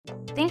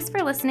Thanks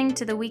for listening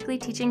to the weekly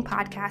teaching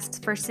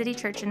podcast for City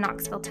Church in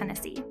Knoxville,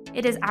 Tennessee.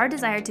 It is our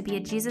desire to be a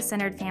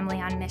Jesus-centered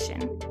family on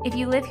mission. If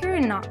you live here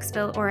in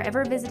Knoxville or are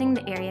ever visiting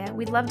the area,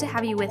 we'd love to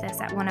have you with us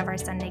at one of our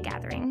Sunday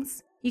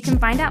gatherings. You can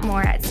find out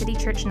more at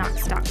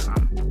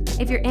citychurchknox.com.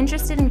 If you're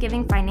interested in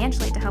giving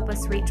financially to help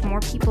us reach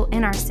more people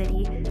in our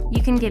city,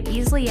 you can give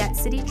easily at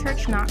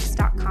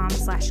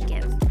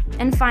citychurchknox.com/give.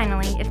 And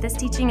finally, if this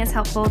teaching is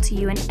helpful to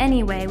you in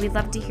any way, we'd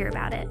love to hear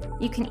about it.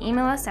 You can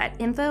email us at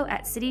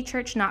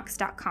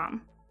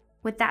info@citychurchknox.com.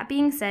 With that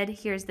being said,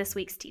 here's this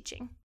week's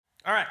teaching.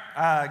 All right,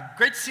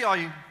 great to see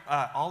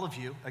all of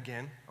you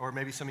again, or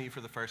maybe some of you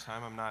for the first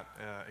time. I'm not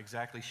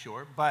exactly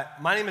sure,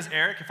 but my name is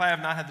Eric. If I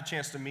have not had the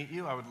chance to meet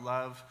you, I would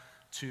love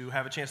to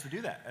have a chance to do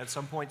that at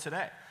some point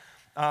today.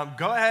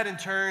 Go ahead and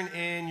turn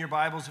in your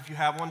Bibles, if you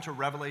have one, to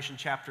Revelation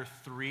chapter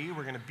 3.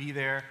 We're going to be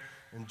there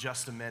in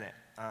just a minute.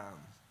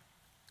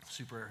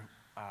 Super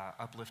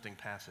uplifting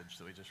passage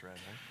that we just read,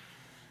 right?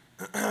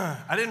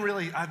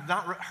 I've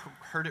not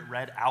heard it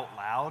read out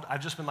loud.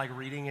 I've just been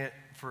reading it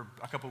for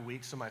a couple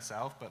weeks to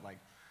myself, but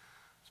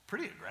it's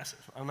pretty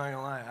aggressive. I'm not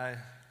gonna lie,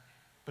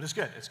 but it's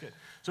good, it's good.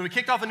 So we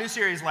kicked off a new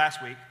series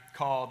last week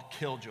called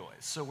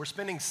Killjoys. So we're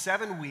spending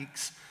 7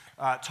 weeks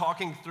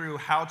talking through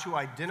how to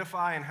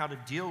identify and how to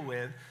deal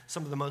with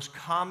some of the most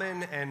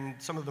common and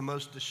some of the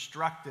most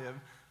destructive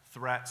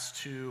threats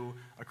to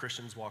a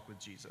Christian's walk with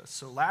Jesus.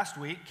 So last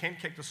week, Kent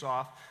kicked us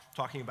off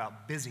talking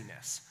about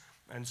busyness.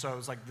 And so it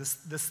was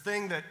this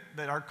thing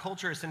that our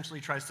culture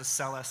essentially tries to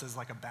sell us as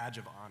a badge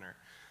of honor.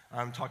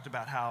 Talked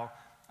about how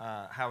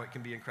it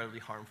can be incredibly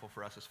harmful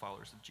for us as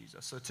followers of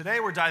Jesus. So today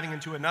we're diving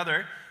into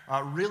another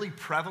really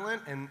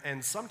prevalent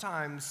and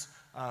sometimes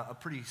a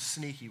pretty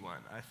sneaky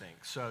one, I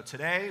think. So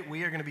today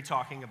we are going to be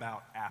talking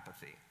about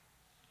apathy.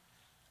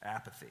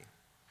 Apathy.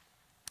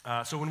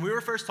 So when we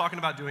were first talking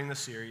about doing this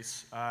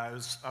series, it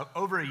was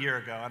over a year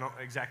ago. I don't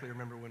exactly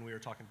remember when we were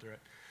talking through it.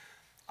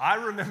 I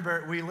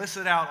remember we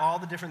listed out all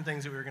the different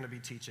things that we were going to be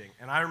teaching,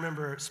 and I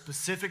remember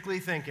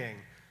specifically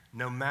thinking,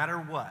 no matter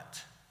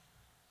what,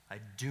 I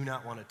do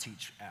not want to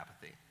teach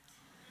apathy.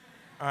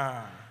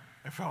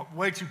 It felt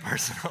way too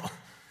personal,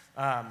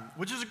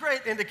 which is a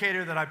great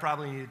indicator that I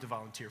probably needed to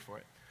volunteer for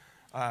it.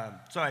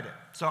 So I did.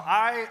 So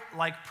I,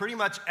 like pretty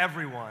much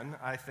everyone,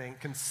 I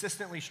think,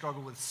 consistently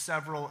struggle with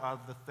several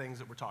of the things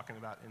that we're talking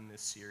about in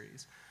this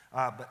series.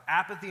 But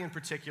apathy in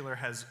particular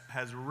has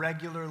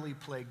regularly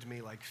plagued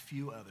me like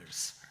few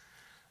others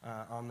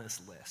on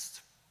this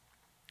list.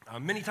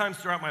 Many times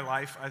throughout my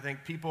life, I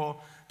think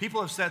people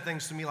have said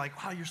things to me like,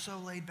 wow, you're so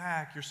laid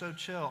back, you're so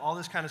chill, all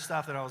this kind of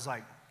stuff that I was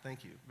like,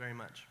 thank you very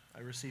much.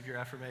 I receive your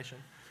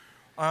affirmation.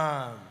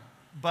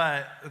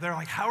 But they're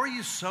like, how are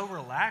you so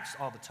relaxed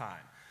all the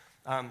time?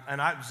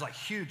 And it was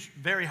huge,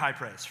 very high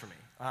praise for me,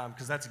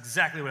 because that's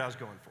exactly what I was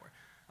going for.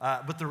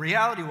 But the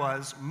reality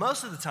was,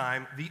 most of the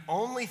time, the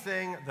only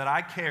thing that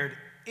I cared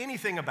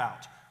anything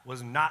about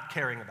was not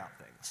caring about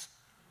things.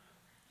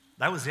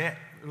 That was it.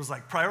 It was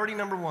priority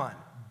number one,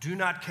 do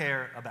not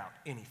care about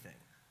anything.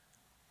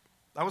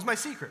 That was my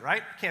secret,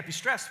 right? Can't be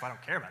stressed if I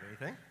don't care about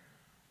anything.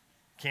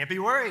 Can't be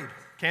worried,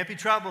 can't be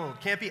troubled,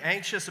 can't be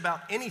anxious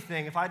about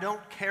anything if I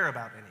don't care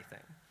about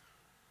anything.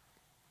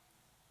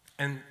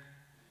 And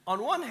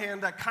on one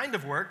hand, that kind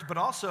of worked, but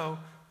also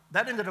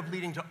that ended up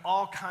leading to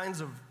all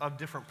kinds of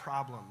different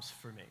problems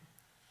for me,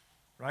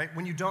 right?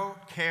 When you don't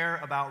care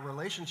about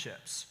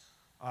relationships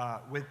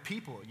with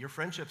people, your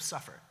friendships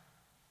suffer.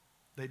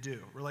 They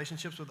do.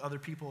 Relationships with other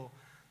people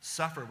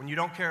suffer. When you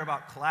don't care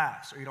about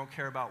class or you don't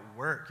care about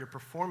work, your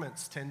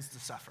performance tends to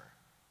suffer,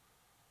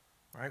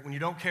 right? When you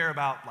don't care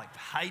about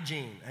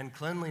hygiene and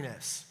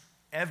cleanliness,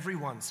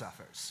 everyone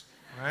suffers,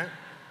 right?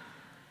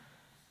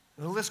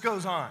 The list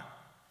goes on.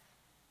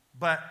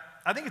 But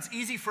I think it's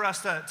easy for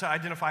us to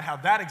identify how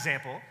that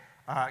example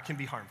can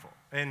be harmful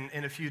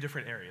in a few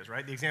different areas,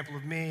 right? The example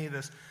of me,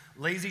 this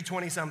lazy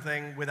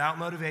 20-something without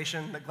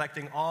motivation,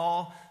 neglecting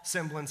all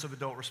semblance of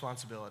adult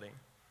responsibility.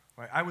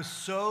 Right? I was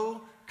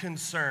so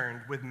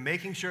concerned with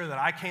making sure that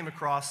I came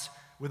across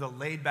with a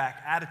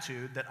laid-back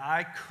attitude that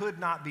I could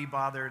not be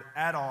bothered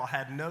at all,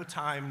 had no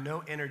time,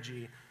 no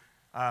energy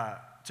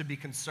to be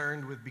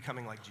concerned with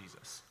becoming like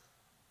Jesus.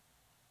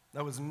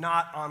 That was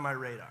not on my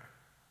radar.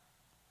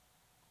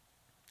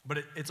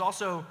 But it's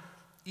also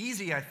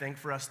easy, I think,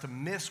 for us to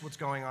miss what's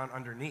going on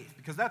underneath,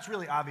 because that's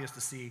really obvious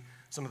to see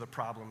some of the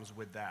problems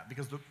with that.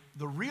 Because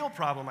the real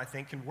problem, I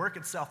think, can work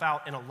itself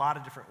out in a lot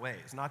of different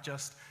ways, not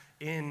just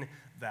in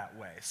that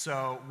way.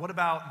 So what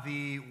about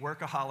the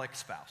workaholic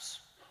spouse?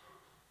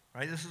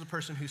 Right? This is a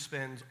person who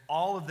spends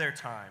all of their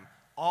time,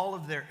 all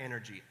of their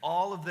energy,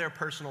 all of their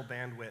personal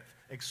bandwidth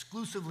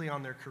exclusively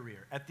on their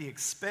career at the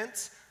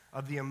expense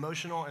of the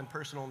emotional and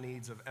personal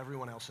needs of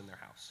everyone else in their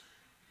house.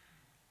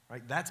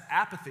 Right? That's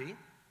apathy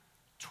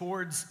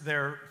towards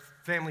their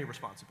family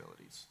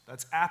responsibilities.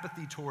 That's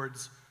apathy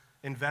towards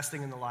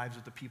investing in the lives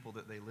of the people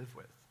that they live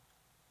with.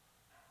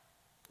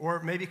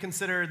 Or maybe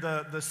consider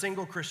the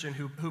single Christian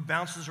who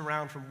bounces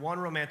around from one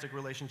romantic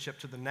relationship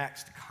to the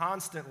next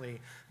constantly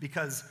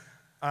because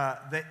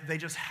they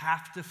just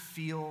have to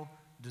feel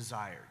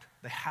desired.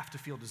 They have to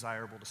feel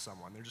desirable to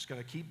someone. They're just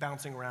going to keep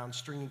bouncing around,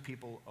 stringing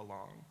people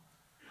along.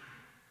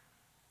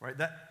 Right?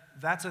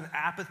 That's an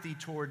apathy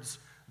towards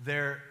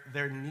their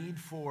need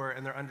for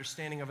and their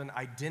understanding of an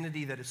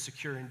identity that is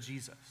secure in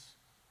Jesus,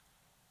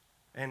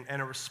 and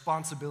a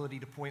responsibility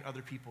to point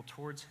other people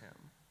towards him.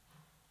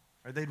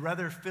 Or they'd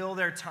rather fill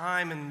their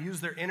time and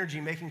use their energy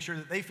making sure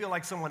that they feel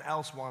like someone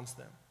else wants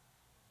them.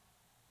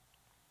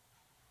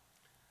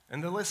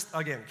 And the list,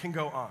 again, can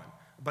go on.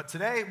 But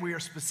today we are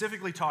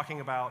specifically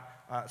talking about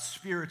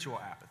spiritual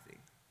apathy.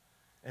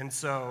 And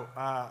so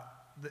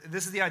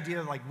this is the idea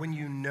of like when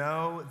you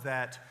know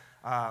that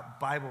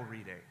Bible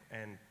reading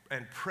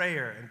and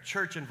prayer and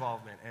church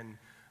involvement and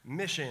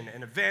mission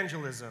and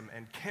evangelism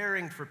and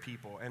caring for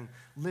people and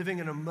living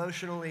an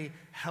emotionally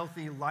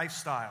healthy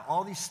lifestyle,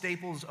 all these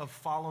staples of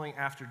following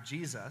after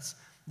Jesus,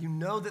 you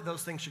know that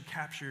those things should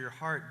capture your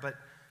heart, but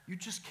you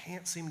just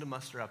can't seem to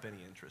muster up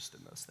any interest in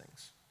those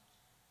things.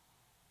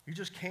 You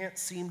just can't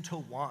seem to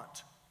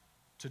want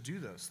to do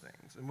those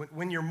things. And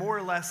when you're more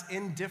or less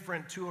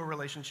indifferent to a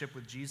relationship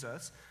with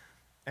Jesus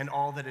and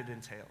all that it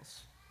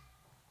entails.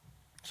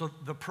 So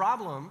the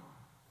problem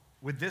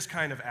with this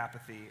kind of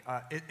apathy,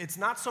 it's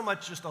not so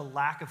much just a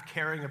lack of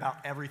caring about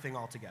everything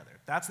altogether.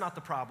 That's not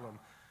the problem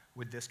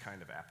with this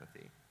kind of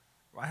apathy.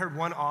 I heard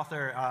one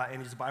author,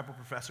 and he's a Bible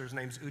professor, his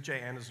name's Uche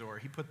Anazor.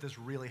 He put this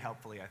really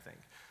helpfully, I think.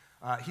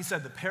 He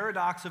said, the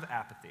paradox of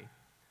apathy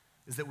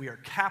is that we are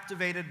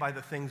captivated by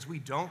the things we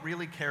don't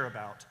really care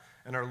about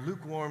and are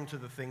lukewarm to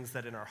the things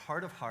that in our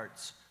heart of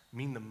hearts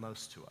mean the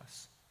most to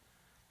us.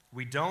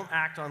 We don't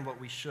act on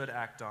what we should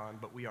act on,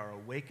 but we are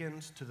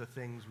awakened to the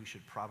things we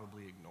should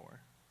probably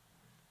ignore.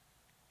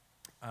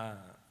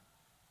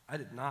 I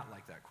did not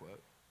like that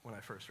quote when I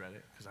first read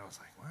it, because I was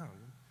like, wow,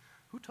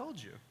 who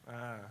told you?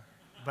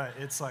 But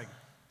it's like,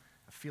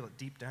 I feel it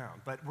deep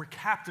down. But we're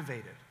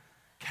captivated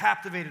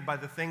by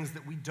the things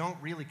that we don't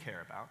really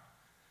care about,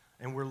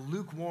 and we're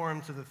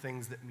lukewarm to the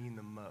things that mean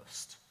the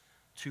most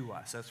to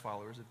us as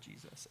followers of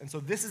Jesus. And so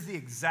this is the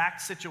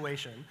exact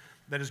situation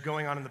that is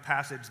going on in the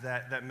passage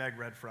that Meg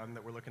read from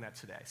that we're looking at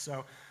today.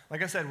 So,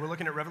 like I said, we're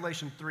looking at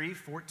Revelation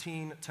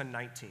 3:14 to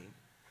 19.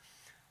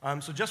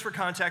 So just for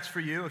context for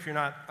you, if you're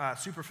not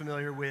super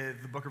familiar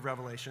with the book of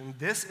Revelation,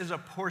 this is a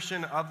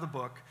portion of the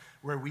book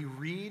where we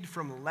read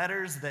from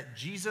letters that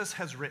Jesus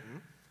has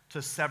written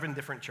to 7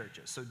 different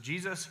churches. So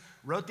Jesus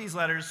wrote these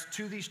letters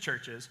to these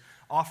churches,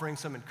 offering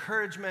some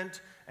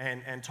encouragement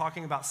and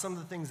talking about some of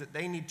the things that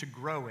they need to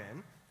grow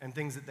in and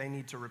things that they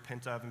need to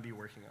repent of and be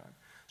working on.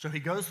 So he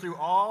goes through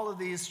all of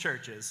these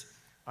churches,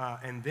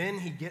 and then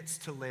he gets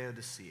to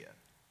Laodicea.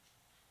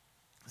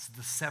 This is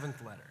the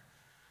 7th letter.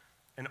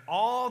 And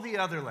all the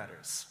other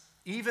letters,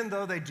 even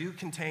though they do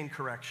contain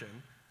correction,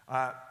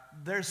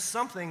 there's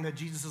something that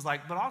Jesus is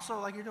like, but also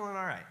like you're doing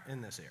all right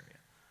in this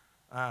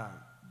area.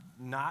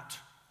 Not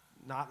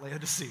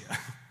Laodicea.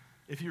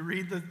 If you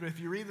read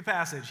the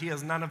passage, he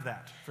has none of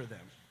that for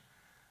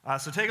them.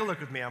 So take a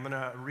look with me. I'm going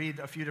to read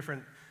a few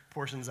different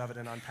portions of it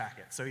and unpack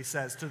it. So he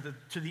says, to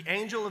the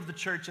angel of the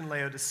church in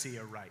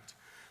Laodicea write,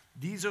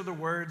 these are the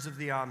words of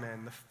the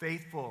Amen, the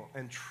faithful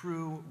and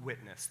true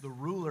witness, the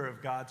ruler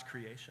of God's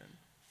creation.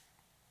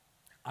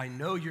 I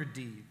know your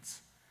deeds,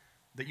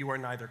 that you are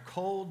neither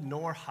cold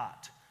nor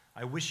hot.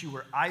 I wish you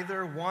were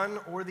either one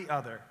or the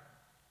other.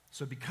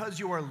 So because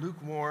you are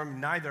lukewarm,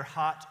 neither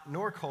hot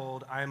nor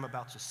cold, I am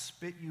about to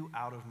spit you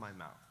out of my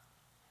mouth.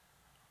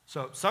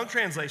 So some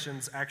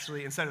translations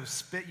actually, instead of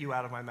spit you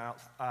out of my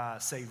mouth,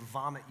 say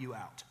vomit you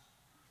out.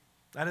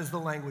 That is the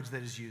language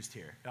that is used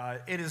here.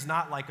 It is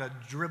not like a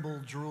dribble,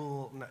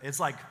 drool. No, it's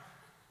like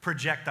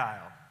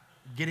projectile,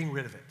 getting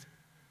rid of it.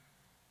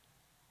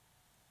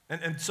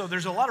 And so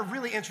there's a lot of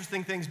really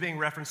interesting things being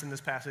referenced in this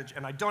passage,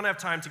 and I don't have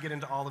time to get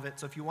into all of it.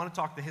 So if you want to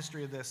talk the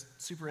history of this,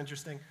 super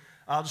interesting.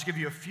 I'll just give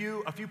you a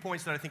few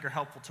points that I think are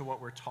helpful to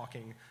what we're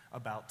talking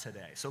about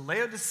today. So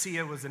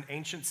Laodicea was an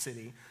ancient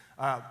city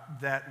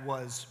that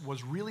was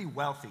really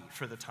wealthy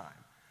for the time.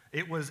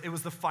 It was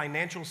the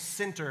financial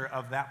center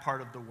of that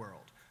part of the world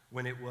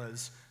when it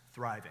was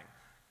thriving.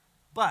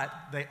 But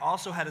they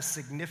also had a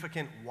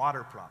significant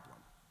water problem.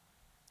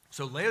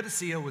 So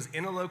Laodicea was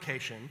in a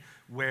location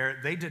where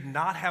they did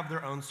not have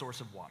their own source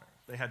of water.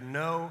 They had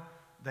no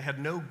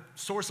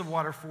source of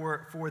water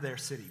for their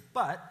city.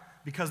 But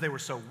because they were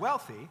so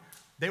wealthy,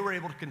 they were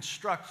able to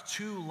construct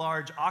 2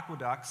 large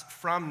aqueducts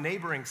from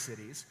neighboring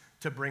cities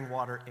to bring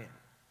water in.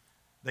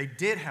 They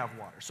did have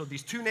water. So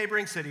these 2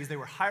 neighboring cities, they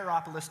were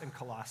Hierapolis and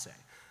Colossae.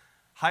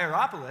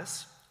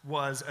 Hierapolis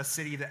was a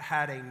city that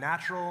had a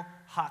natural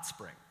hot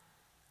spring.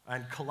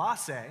 And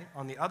Colossae,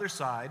 on the other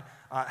side,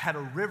 had a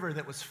river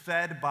that was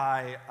fed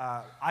by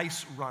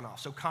ice runoff,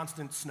 so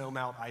constant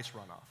snowmelt ice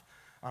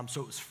runoff.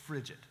 So it was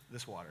frigid,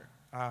 this water.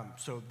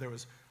 So there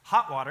was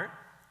hot water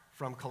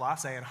from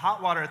Colossae, and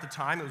hot water at the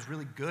time, it was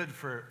really good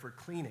for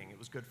cleaning. It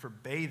was good for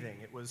bathing.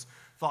 It was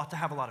thought to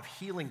have a lot of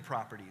healing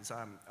properties,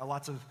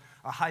 lots of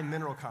high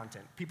mineral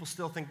content. People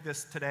still think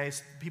this today.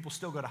 People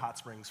still go to hot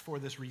springs for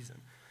this reason.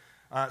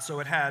 So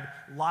it had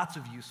lots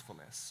of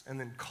usefulness. And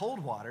then cold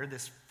water,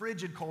 this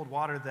frigid cold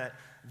water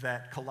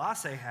that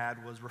Colossae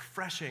had, was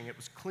refreshing. It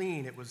was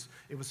clean. It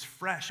was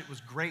fresh. It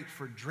was great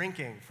for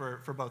drinking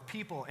for both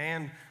people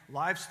and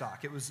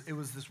livestock. It was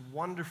this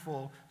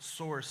wonderful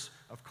source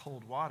of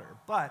cold water.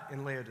 But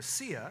in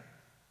Laodicea,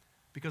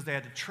 because they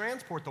had to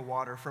transport the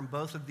water from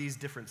both of these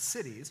different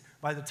cities,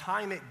 by the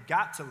time it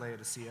got to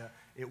Laodicea,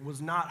 it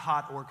was not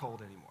hot or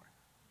cold anymore.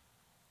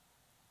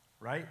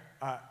 Right?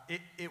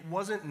 It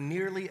wasn't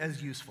nearly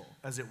as useful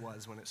as it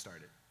was when it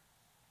started.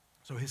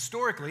 So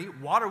historically,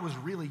 water was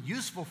really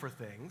useful for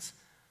things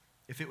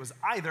if it was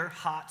either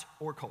hot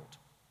or cold.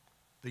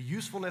 The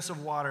usefulness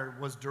of water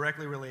was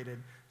directly related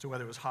to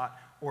whether it was hot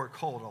or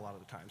cold a lot of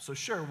the time. So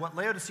sure, what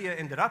Laodicea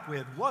ended up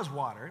with was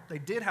water. They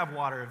did have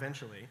water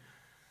eventually.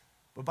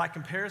 But by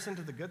comparison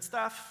to the good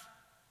stuff,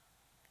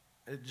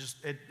 it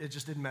just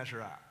didn't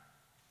measure up.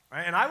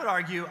 Right? And I would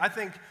argue,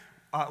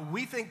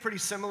 we think pretty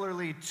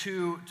similarly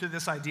to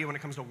this idea when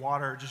it comes to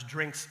water, just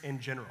drinks in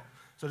general.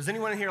 So does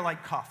anyone in here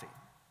like coffee?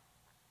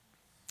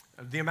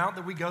 The amount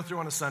that we go through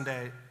on a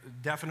Sunday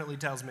definitely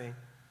tells me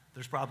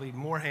there's probably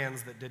more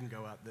hands that didn't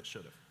go up that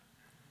should have.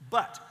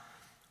 But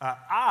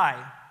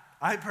I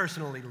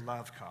personally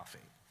love coffee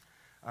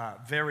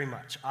very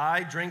much.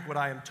 I drink what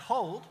I am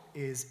told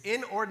is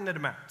inordinate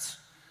amounts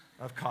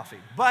of coffee,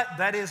 but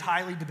that is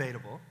highly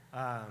debatable,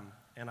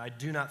 and I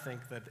do not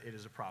think that it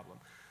is a problem.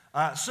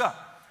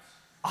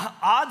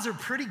 Odds are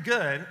pretty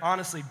good,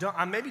 honestly.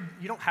 Maybe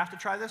you don't have to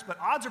try this, but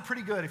odds are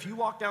pretty good if you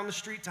walk down the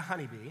street to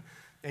Honeybee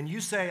and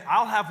you say,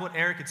 I'll have what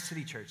Eric at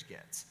City Church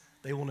gets.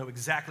 They will know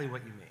exactly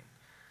what you mean.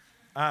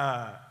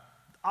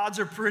 Odds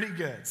are pretty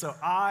good. So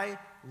I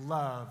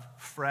love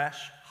fresh,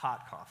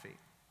 hot coffee.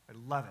 I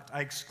love it. I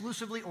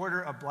exclusively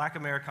order a black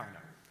Americano,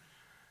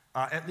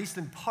 at least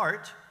in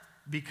part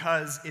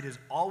because it is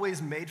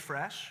always made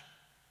fresh,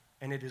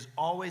 and it is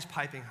always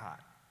piping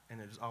hot, and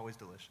it is always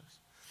delicious.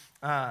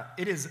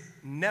 It is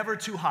never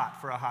too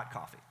hot for a hot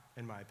coffee,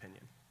 in my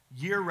opinion.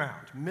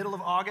 Year-round, middle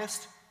of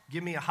August,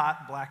 give me a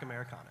hot black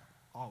Americano,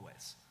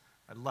 always.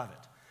 I love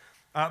it.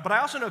 But I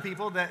also know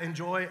people that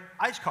enjoy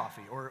iced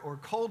coffee or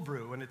cold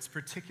brew when it's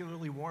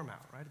particularly warm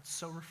out, right? It's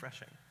so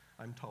refreshing,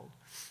 I'm told.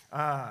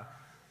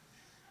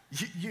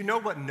 You know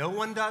what no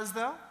one does,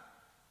 though?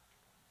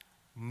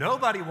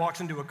 Nobody walks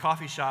into a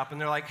coffee shop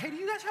and they're like, hey, do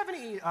you guys have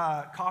any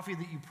coffee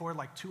that you poured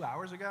like 2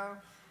 hours ago?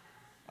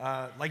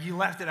 Like you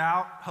left it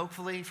out,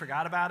 hopefully,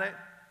 forgot about it.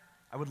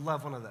 I would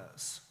love one of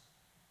those.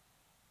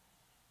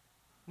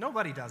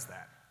 Nobody does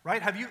that,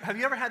 right? Have you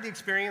ever had the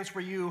experience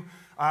where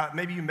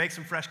maybe you make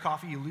some fresh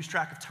coffee, you lose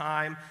track of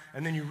time,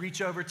 and then you reach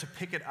over to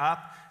pick it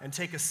up and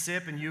take a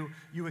sip, and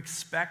you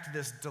expect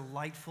this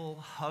delightful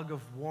hug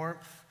of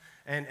warmth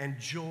and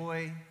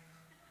joy,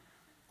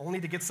 only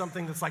to get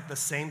something that's like the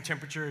same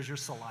temperature as your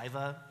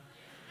saliva?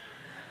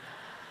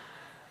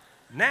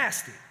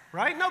 Nasty,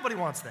 right? Nobody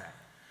wants that.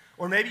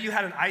 Or maybe you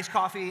had an iced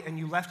coffee and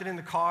you left it in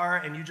the car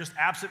and you just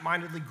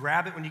absentmindedly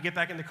grab it when you get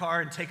back in the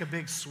car and take a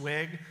big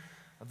swig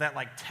of that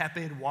like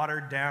tepid,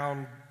 watered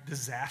down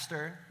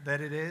disaster that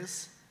it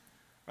is.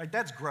 Right?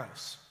 That's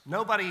gross.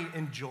 Nobody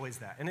enjoys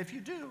that. And if you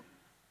do,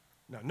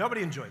 no,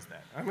 nobody enjoys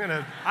that.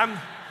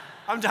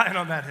 I'm dying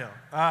on that hill.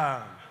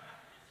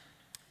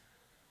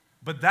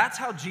 But that's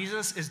how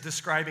Jesus is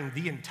describing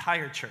the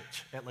entire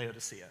church at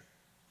Laodicea.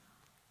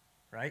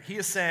 Right? He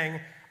is saying,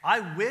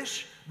 I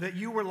wish that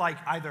you were like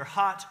either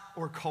hot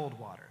or cold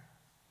water,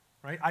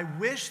 right? I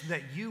wish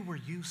that you were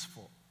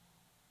useful.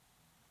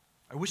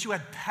 I wish you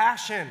had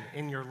passion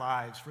in your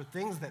lives for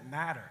things that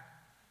matter.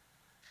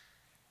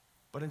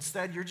 But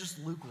instead, you're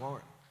just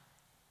lukewarm.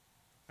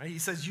 Right? He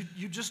says,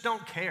 you just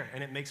don't care,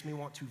 and it makes me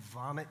want to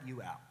vomit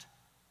you out.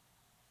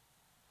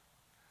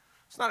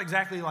 It's not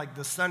exactly like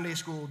the Sunday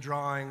school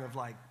drawing of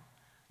like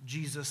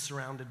Jesus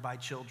surrounded by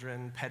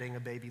children, petting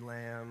a baby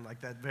lamb, like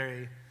that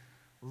very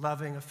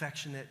loving,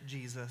 affectionate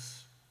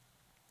Jesus.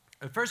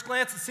 At first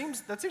glance,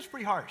 that seems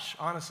pretty harsh,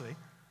 honestly.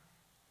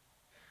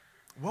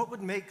 What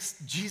would make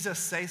Jesus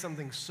say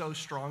something so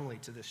strongly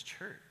to this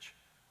church?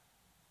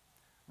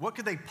 What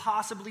could they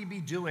possibly be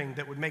doing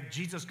that would make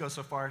Jesus go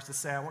so far as to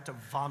say, I want to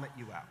vomit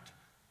you out?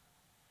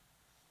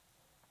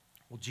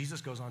 Well, Jesus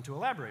goes on to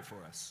elaborate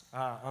for us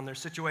on their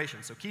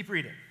situation. So keep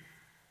reading.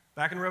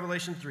 Back in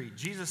Revelation 3,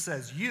 Jesus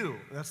says,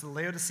 that's the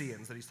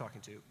Laodiceans that he's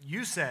talking to,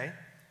 you say,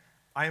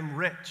 I am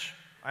rich.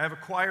 I have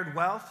acquired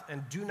wealth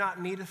and do not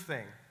need a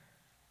thing.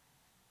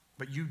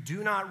 But you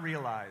do not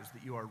realize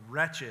that you are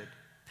wretched,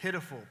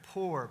 pitiful,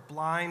 poor,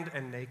 blind,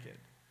 and naked.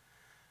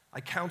 I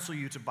counsel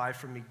you to buy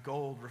from me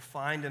gold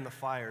refined in the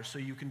fire so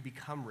you can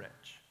become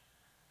rich,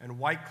 and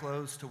white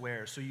clothes to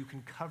wear so you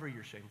can cover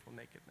your shameful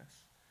nakedness,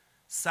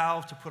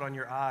 salve to put on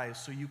your eyes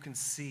so you can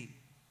see.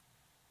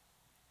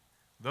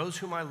 Those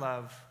whom I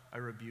love, I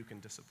rebuke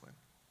and discipline.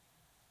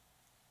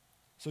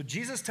 So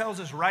Jesus tells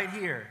us right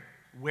here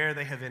where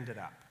they have ended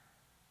up.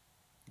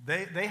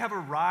 They have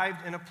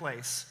arrived in a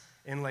place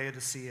in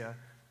Laodicea,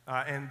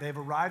 and they've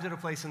arrived at a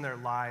place in their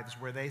lives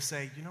where they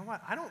say, you know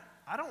what, I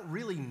don't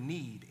really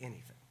need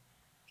anything.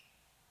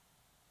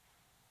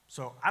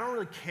 So I don't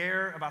really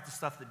care about the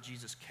stuff that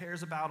Jesus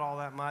cares about all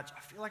that much. I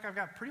feel like I've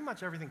got pretty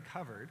much everything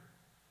covered,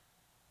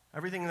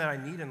 everything that I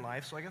need in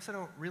life, so I guess I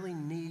don't really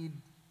need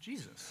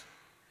Jesus.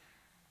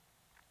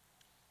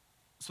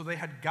 So they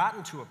had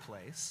gotten to a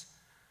place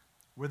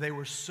where they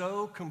were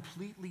so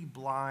completely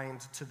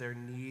blind to their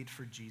need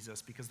for Jesus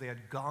because they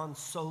had gone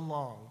so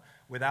long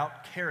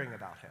without caring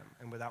about him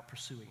and without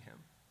pursuing him.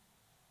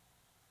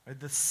 Right?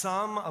 The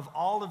sum of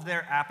all of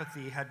their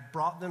apathy had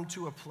brought them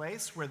to a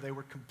place where they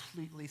were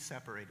completely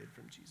separated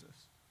from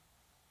Jesus.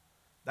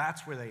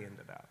 That's where they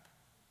ended up.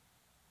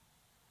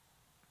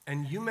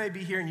 And you may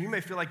be here and you may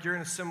feel like you're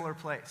in a similar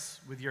place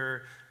with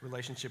your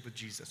relationship with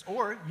Jesus.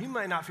 Or you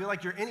may not feel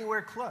like you're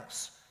anywhere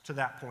close to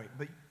that point,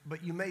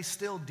 but you may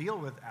still deal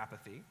with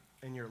apathy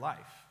in your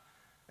life.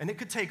 And it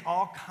could take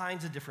all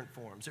kinds of different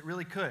forms. It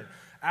really could.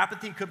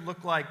 Apathy could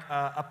look like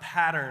a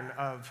pattern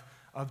of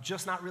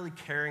just not really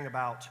caring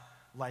about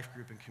life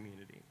group and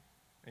community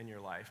in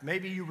your life.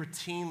 Maybe you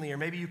routinely or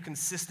maybe you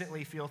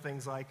consistently feel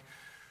things like,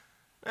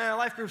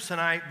 life group's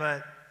tonight,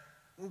 but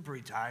I'm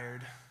pretty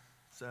tired.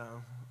 So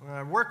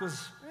work was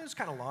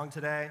kind of long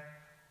today.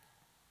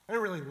 I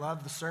didn't really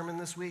love the sermon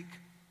this week.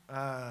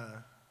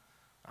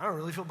 I don't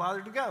really feel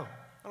bothered to go.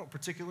 I don't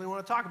particularly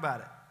want to talk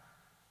about it.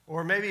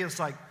 Or maybe it's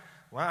like,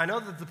 well, I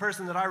know that the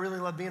person that I really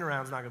love being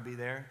around is not going to be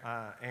there,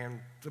 and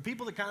the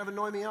people that kind of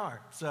annoy me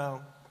are.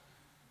 So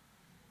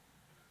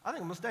I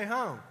think I'm going to stay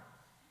home.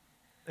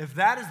 If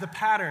that is the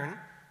pattern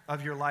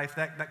of your life,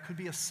 that could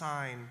be a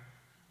sign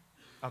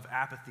of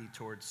apathy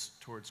towards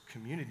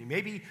community.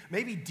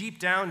 Maybe deep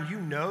down you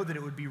know that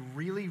it would be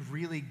really,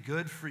 really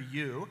good for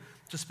you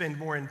to spend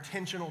more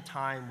intentional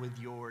time with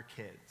your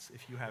kids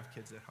if you have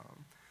kids at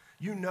home.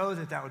 You know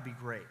that would be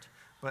great.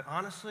 But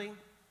honestly,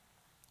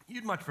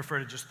 you'd much prefer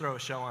to just throw a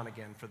show on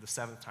again for the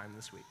 7th time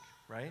this week,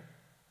 right?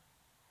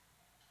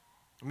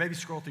 Or maybe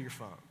scroll through your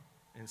phone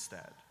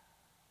instead.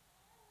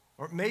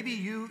 Or maybe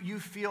you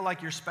feel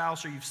like your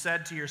spouse, or you've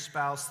said to your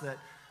spouse that,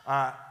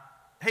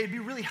 hey, it'd be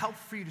really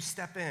helpful for you to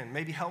step in,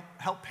 maybe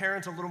help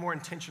parent a little more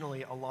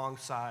intentionally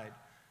alongside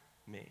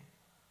me.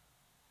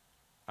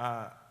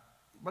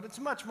 But it's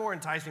much more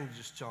enticing to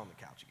just chill on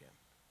the couch again,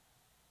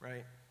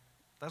 right?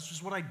 That's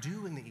just what I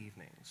do in the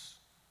evenings.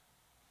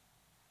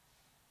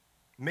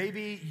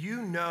 Maybe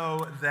you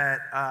know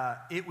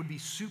that it would be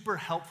super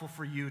helpful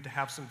for you to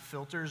have some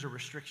filters or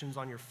restrictions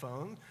on your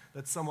phone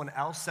that someone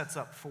else sets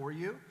up for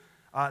you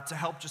to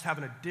help just have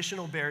an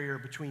additional barrier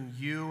between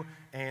you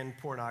and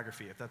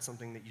pornography, if that's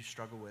something that you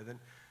struggle with. And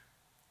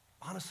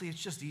honestly,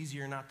 it's just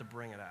easier not to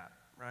bring it up,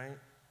 right?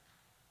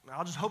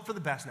 I'll just hope for the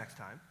best next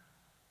time,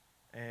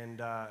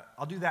 and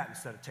I'll do that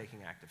instead of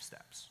taking active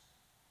steps.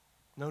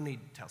 No need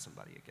to tell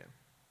somebody again.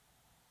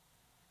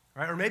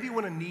 Right? Or maybe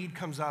when a need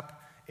comes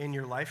up in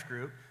your life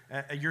group,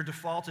 your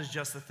default is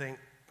just to think,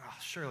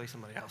 surely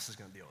somebody else is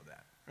going to deal with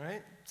that,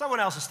 right?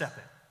 Someone else will step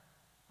in.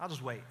 I'll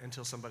just wait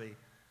until somebody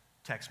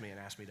texts me and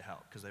asks me to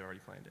help because they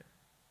already planned it.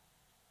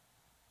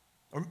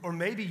 Or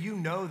maybe you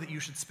know that you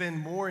should spend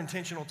more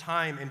intentional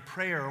time in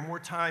prayer or more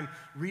time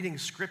reading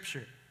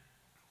Scripture.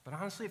 But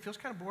honestly, it feels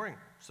kind of boring.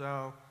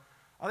 So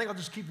I think I'll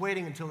just keep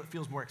waiting until it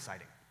feels more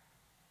exciting.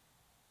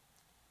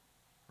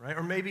 Right?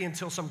 Or maybe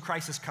until some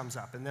crisis comes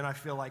up, and then I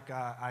feel like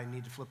I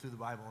need to flip through the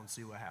Bible and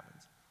see what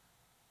happens.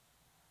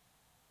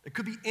 It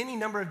could be any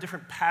number of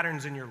different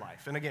patterns in your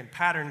life. And again,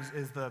 patterns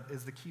is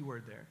the key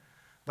word there.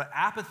 But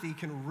apathy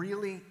can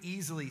really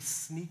easily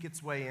sneak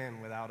its way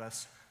in without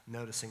us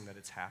noticing that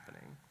it's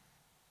happening.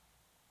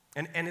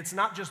 And it's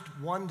not just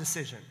one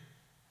decision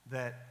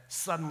that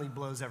suddenly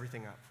blows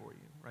everything up for you,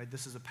 right?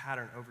 This is a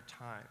pattern over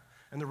time.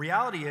 And the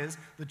reality is,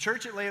 the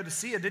church at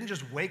Laodicea didn't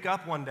just wake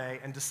up one day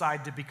and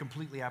decide to be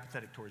completely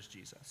apathetic towards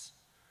Jesus,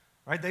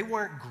 right? They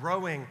weren't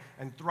growing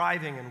and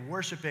thriving and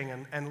worshiping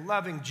and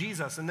loving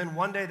Jesus, and then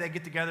one day they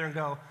get together and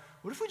go,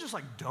 what if we just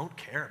don't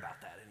care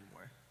about that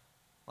anymore?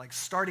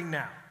 Starting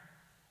now.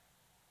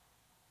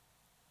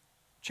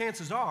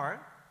 Chances are,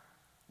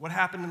 what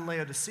happened in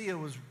Laodicea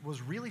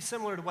was really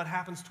similar to what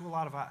happens to a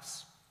lot of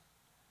us,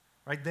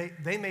 right?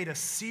 They made a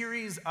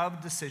series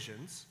of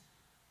decisions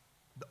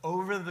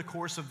over the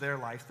course of their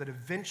life that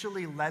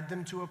eventually led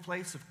them to a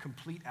place of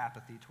complete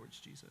apathy towards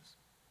Jesus.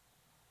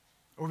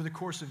 Over the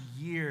course of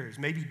years,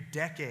 maybe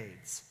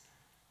decades,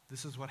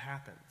 this is what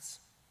happens.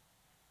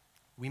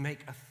 We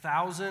make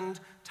 1,000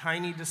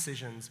 tiny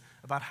decisions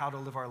about how to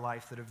live our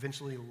life that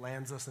eventually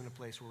lands us in a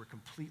place where we're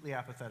completely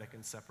apathetic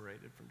and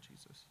separated from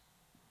Jesus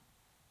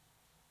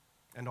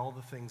and all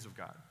the things of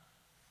God.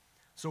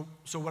 So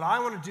what I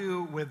want to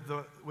do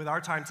with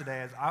our time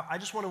today is I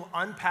just want to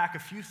unpack a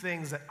few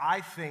things that I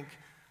think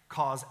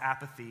cause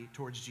apathy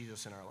towards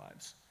Jesus in our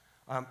lives.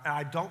 And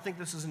I don't think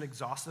this is an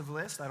exhaustive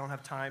list. I don't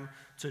have time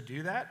to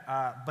do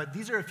that. But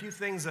these are a few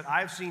things that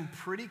I've seen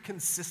pretty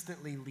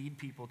consistently lead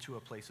people to a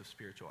place of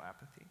spiritual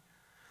apathy.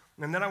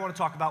 And then I want to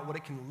talk about what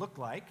it can look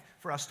like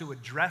for us to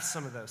address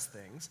some of those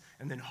things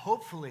and then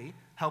hopefully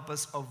help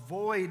us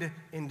avoid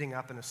ending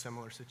up in a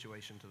similar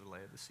situation to the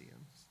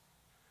Laodiceans.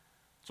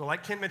 So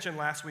like Kent mentioned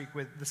last week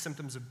with the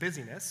symptoms of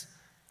busyness,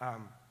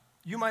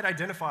 You might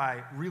identify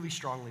really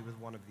strongly with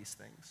one of these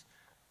things,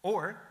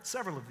 or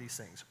several of these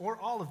things, or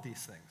all of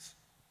these things.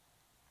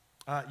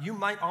 You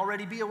might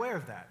already be aware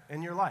of that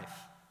in your life,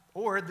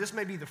 or this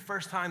may be the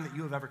first time that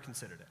you have ever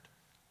considered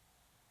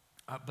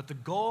it. But the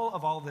goal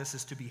of all this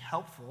is to be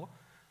helpful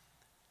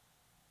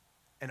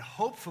and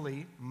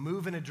hopefully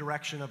move in a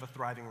direction of a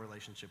thriving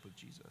relationship with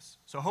Jesus.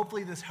 So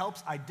hopefully this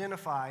helps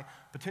identify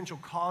potential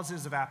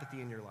causes of apathy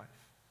in your life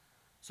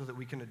so that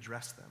we can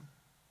address them.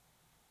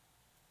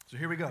 So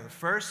here we go. The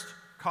first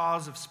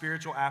cause of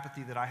spiritual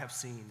apathy that I have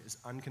seen is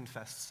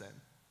unconfessed sin.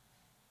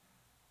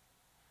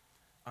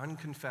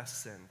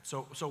 Unconfessed sin.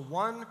 So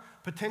one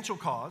potential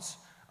cause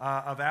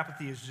of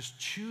apathy is just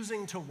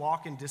choosing to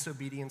walk in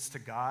disobedience to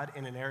God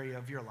in an area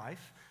of your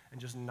life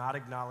and just not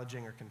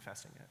acknowledging or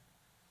confessing it.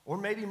 Or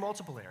maybe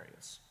multiple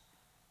areas,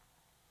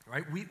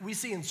 right? We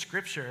see in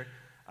Scripture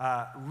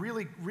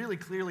really, really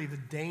clearly the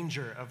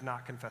danger of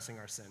not confessing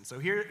our sin. So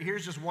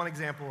here's just one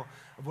example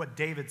of what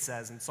David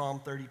says in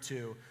Psalm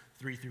 32,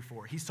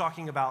 3-4. He's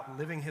talking about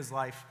living his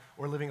life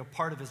or living a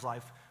part of his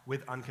life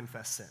with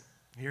unconfessed sin.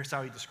 Here's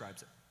how he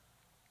describes it.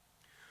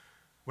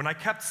 When I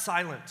kept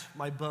silent,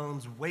 my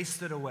bones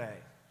wasted away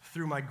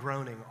through my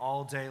groaning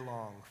all day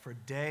long. For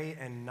day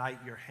and night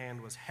your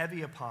hand was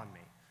heavy upon me.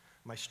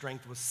 My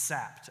strength was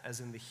sapped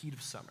as in the heat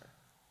of summer.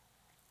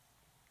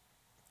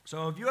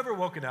 So have you ever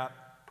woken up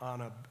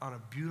on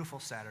a beautiful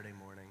Saturday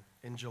morning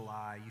in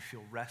July? You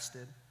feel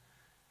rested.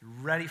 You're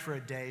ready for a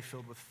day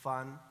filled with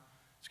fun.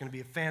 It's going to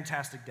be a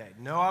fantastic day.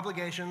 No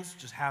obligations,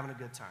 just having a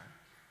good time.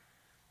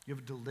 You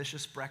have a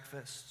delicious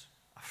breakfast,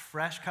 a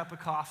fresh cup of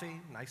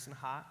coffee, nice and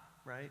hot,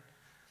 right?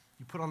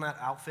 You put on that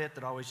outfit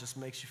that always just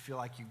makes you feel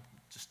like you're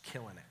just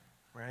killing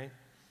it, right?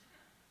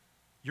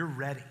 You're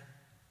ready.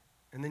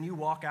 And then you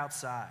walk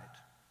outside,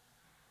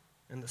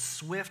 and the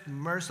swift,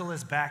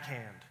 merciless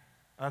backhand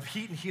of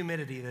heat and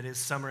humidity that is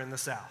summer in the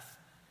South,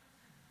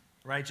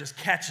 right, just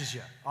catches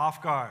you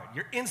off guard.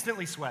 You're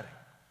instantly sweating.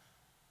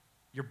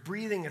 Your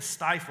breathing is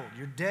stifled.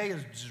 Your day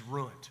is just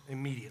ruined,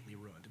 immediately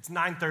ruined. It's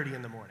 9:30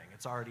 in the morning.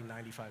 It's already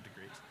 95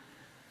 degrees.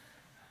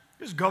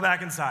 Just go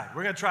back inside.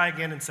 We're going to try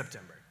again in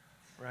September,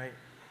 right?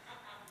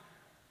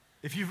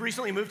 If you've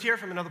recently moved here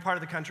from another part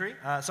of the country,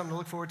 something to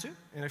look forward to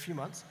in a few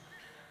months.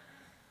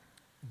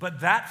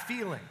 But that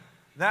feeling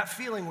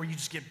where you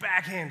just get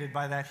backhanded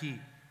by that heat,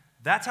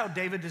 that's how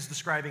David is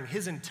describing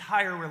his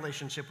entire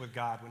relationship with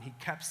God when he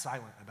kept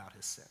silent about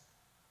his sin.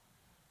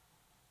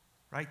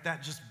 Right?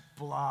 That just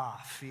blah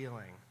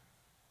feeling.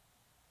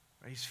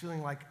 Right? He's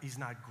feeling like he's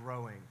not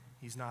growing.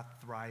 He's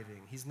not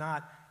thriving. He's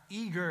not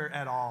eager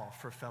at all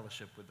for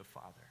fellowship with the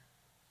Father.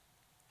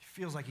 He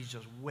feels like he's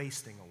just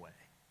wasting away.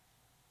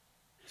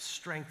 His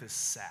strength is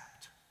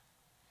sapped.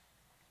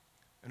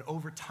 And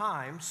over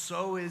time,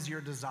 so is your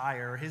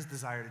desire, or his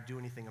desire, to do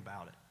anything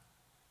about it.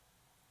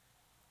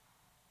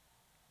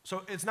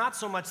 So it's not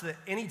so much that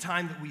any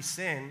time that we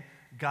sin,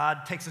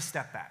 God takes a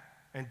step back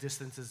and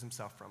distances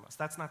himself from us.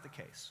 That's not the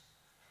case.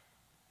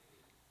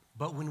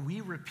 But when we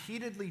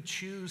repeatedly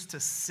choose to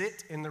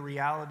sit in the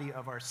reality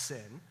of our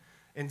sin,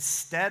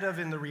 instead of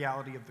in the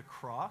reality of the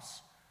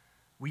cross,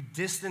 we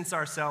distance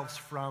ourselves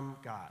from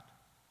God.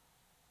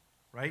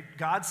 Right?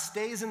 God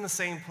stays in the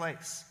same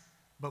place.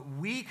 But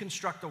we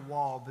construct a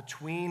wall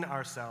between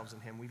ourselves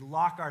and him. We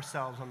lock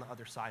ourselves on the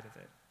other side of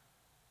it.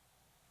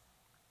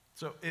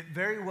 So it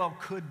very well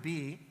could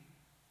be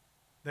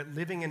that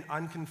living in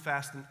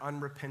unconfessed and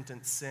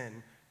unrepentant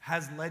sin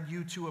has led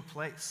you to a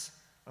place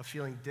of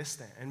feeling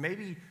distant and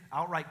maybe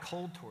outright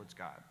cold towards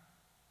God.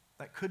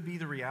 That could be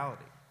the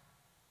reality.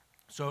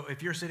 So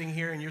if you're sitting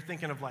here and you're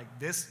thinking of like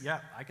this, yeah,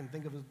 I can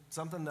think of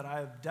something that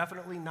I have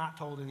definitely not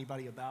told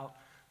anybody about,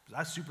 because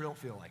I super don't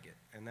feel like it,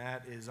 and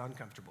that is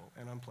uncomfortable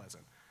and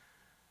unpleasant.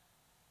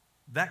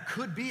 That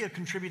could be a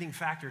contributing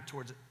factor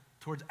towards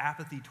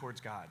apathy towards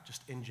God,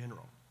 just in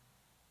general.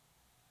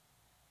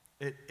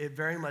 It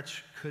very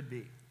much could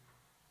be.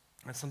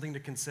 That's something to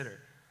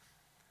consider.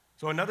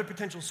 So another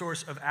potential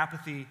source of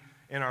apathy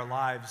in our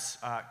lives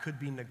could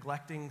be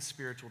neglecting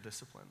spiritual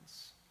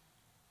disciplines.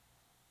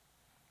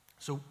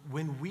 So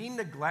when we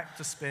neglect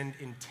to spend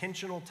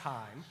intentional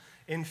time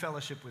in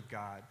fellowship with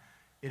God,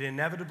 it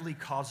inevitably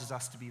causes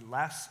us to be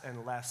less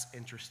and less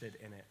interested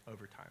in it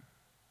over time.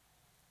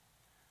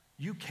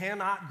 You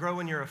cannot grow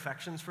in your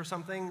affections for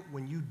something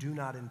when you do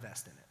not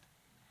invest in it.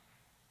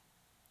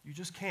 You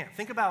just can't.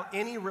 Think about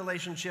any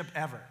relationship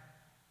ever.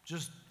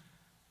 Just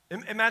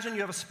imagine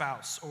you have a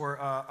spouse or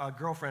a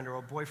girlfriend or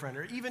a boyfriend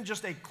or even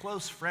just a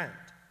close friend,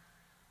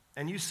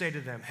 and you say to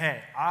them,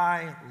 hey,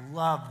 I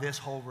love this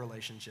whole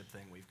relationship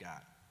thing we've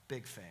got.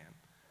 Big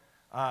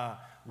fan.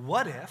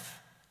 What if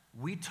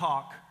we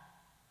talk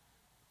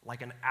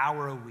like an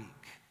hour a week?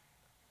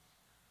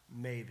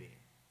 Maybe.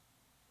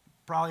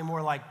 Probably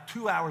more like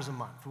 2 hours a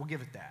month. We'll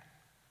give it that.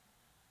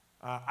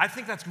 I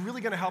think that's really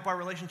going to help our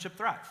relationship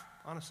thrive,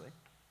 honestly.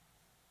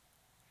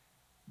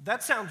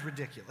 That sounds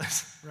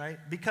ridiculous, right?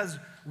 Because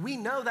we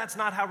know that's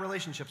not how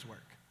relationships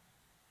work.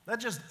 That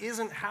just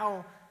isn't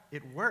how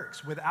it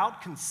works.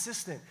 Without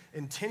consistent,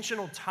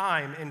 intentional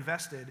time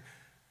invested,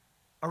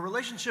 a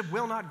relationship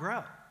will not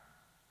grow.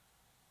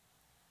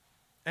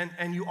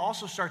 And you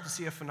also start to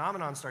see a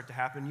phenomenon start to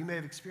happen. You may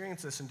have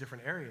experienced this in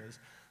different areas.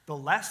 The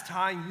less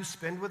time you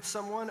spend with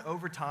someone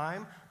over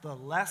time, the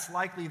less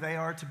likely they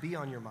are to be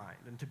on your mind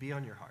and to be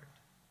on your heart.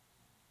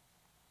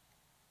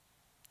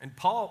 And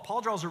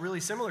Paul draws a really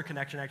similar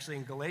connection, actually,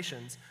 in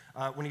Galatians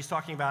when he's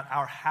talking about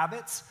our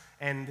habits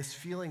and this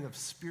feeling of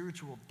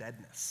spiritual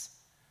deadness.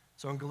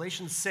 So in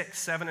Galatians 6,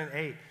 7, and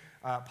 8,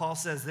 Paul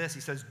says this.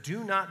 He says,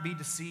 "Do not be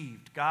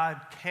deceived.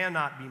 God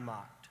cannot be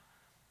mocked.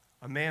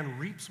 A man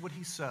reaps what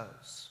he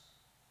sows."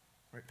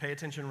 Right, pay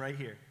attention right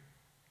here.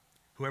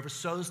 "Whoever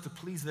sows to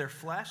please their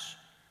flesh,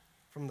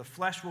 from the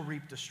flesh will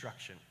reap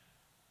destruction.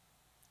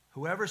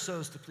 Whoever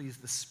sows to please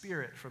the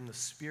Spirit, from the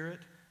Spirit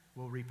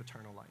will reap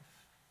eternal life."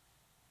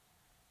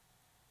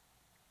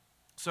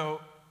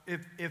 So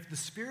if the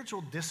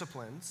spiritual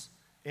disciplines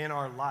in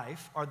our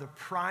life are the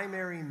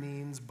primary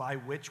means by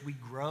which we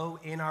grow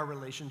in our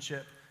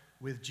relationship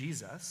with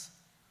Jesus,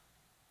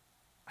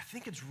 I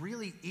think it's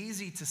really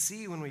easy to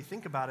see when we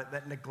think about it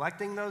that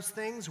neglecting those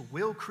things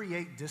will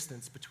create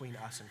distance between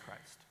us and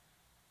Christ.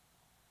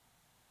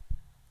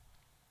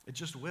 It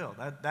just will.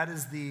 That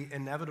is the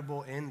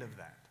inevitable end of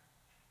that.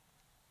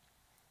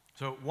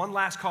 So one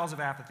last cause of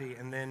apathy,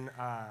 and then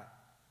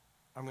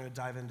I'm going to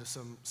dive into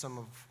some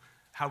of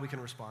how we can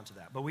respond to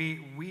that. But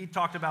we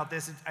talked about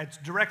this. It's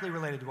directly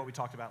related to what we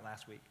talked about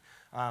last week,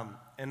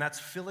 and that's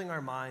filling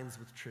our minds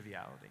with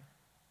triviality.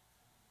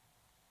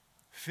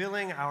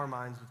 Filling our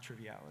minds with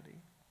triviality.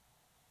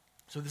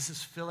 So this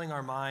is filling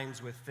our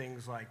minds with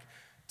things like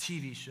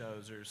TV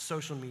shows or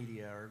social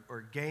media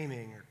or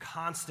gaming or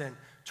constant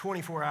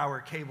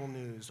 24-hour cable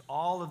news,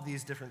 all of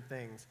these different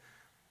things.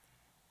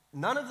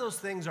 None of those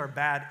things are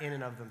bad in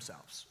and of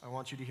themselves. I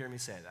want you to hear me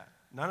say that.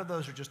 None of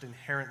those are just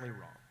inherently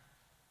wrong.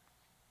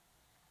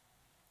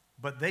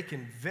 But they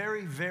can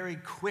very, very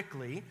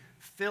quickly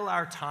fill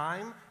our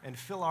time and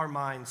fill our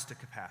minds to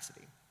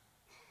capacity.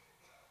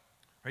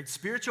 Right?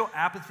 Spiritual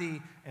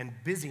apathy and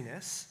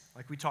busyness,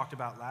 like we talked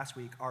about last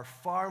week, are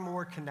far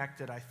more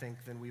connected, I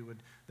think, than we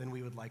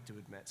would like to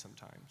admit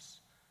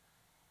sometimes.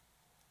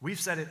 We've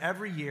said it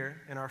every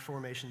year in our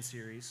formation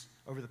series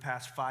over the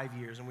past 5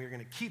 years, and we're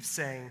going to keep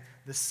saying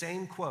the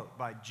same quote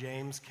by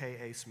James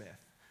K.A. Smith.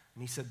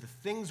 And he said, "The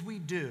things we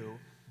do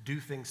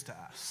things to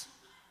us."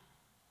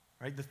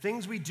 Right? The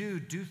things we do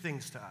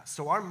things to us.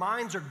 So our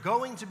minds are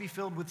going to be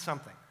filled with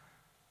something.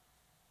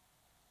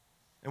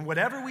 And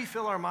whatever we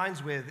fill our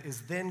minds with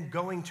is then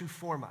going to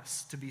form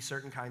us to be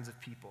certain kinds of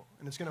people.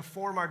 And it's going to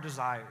form our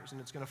desires,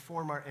 and it's going to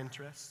form our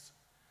interests.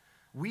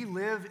 We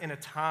live in a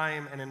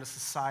time and in a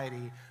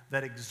society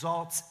that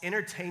exalts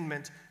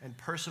entertainment and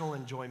personal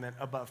enjoyment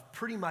above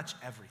pretty much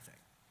everything.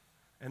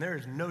 And there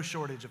is no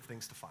shortage of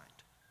things to find.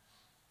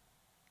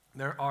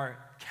 There are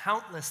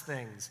countless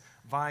things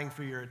vying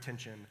for your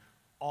attention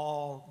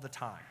all the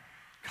time,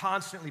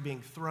 constantly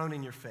being thrown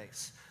in your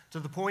face, to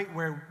the point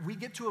where we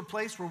get to a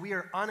place where we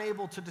are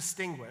unable to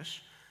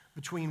distinguish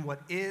between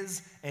what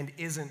is and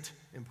isn't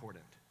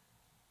important.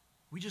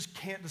 We just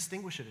can't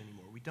distinguish it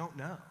anymore. We don't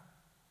know.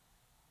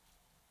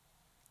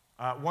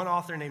 One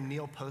author named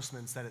Neil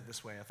Postman said it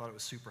this way. I thought it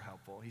was super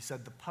helpful. He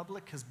said, "The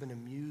public has been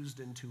amused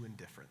into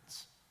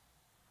indifference."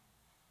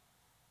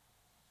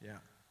 Yeah.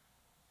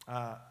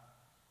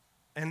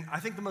 And I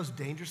think the most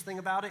dangerous thing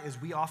about it is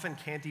we often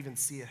can't even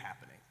see it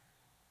happening.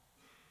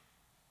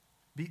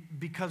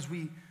 Because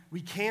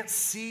we can't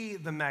see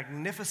the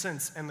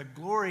magnificence and the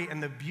glory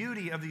and the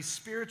beauty of these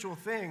spiritual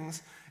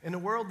things in a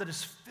world that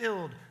is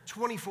filled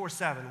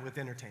 24/7 with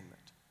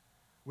entertainment,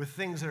 with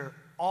things that are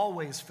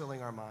always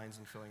filling our minds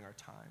and filling our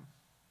time.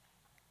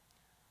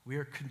 We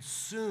are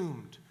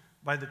consumed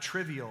by the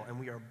trivial, and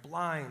we are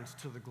blind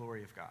to the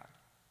glory of God.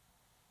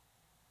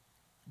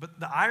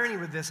 But the irony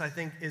with this, I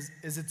think, is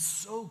it's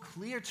so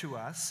clear to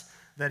us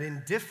that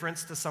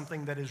indifference to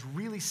something that is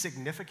really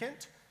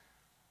significant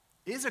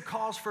is a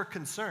cause for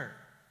concern.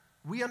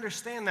 We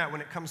understand that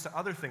when it comes to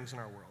other things in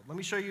our world. Let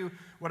me show you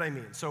what I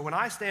mean. So when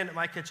I stand at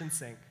my kitchen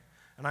sink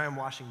and I am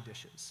washing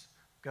dishes,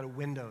 I've got a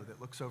window that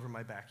looks over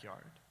my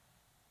backyard.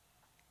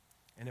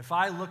 And if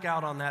I look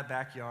out on that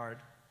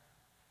backyard,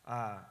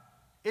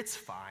 it's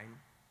fine,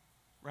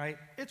 right?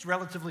 It's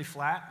relatively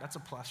flat. That's a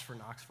plus for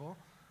Knoxville.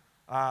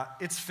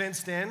 It's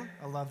fenced in.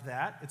 I love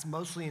that. It's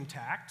mostly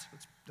intact.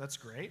 That's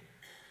great.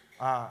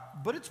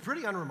 But it's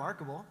pretty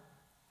unremarkable,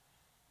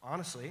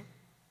 honestly.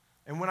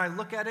 And when I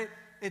look at it,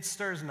 it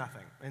stirs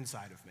nothing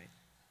inside of me.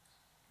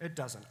 It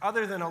doesn't.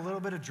 Other than a little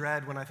bit of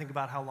dread when I think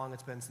about how long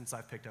it's been since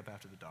I've picked up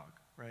after the dog,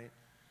 right?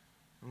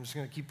 I'm just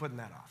going to keep putting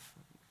that off.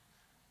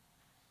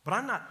 But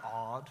I'm not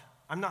awed.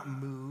 I'm not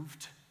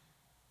moved,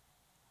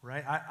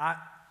 right?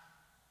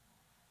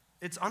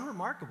 It's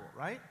unremarkable,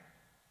 right?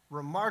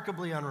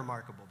 Remarkably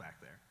unremarkable back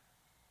there.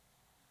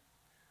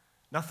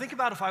 Now think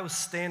about if I was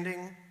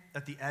standing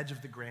at the edge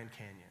of the Grand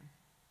Canyon,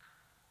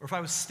 or if I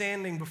was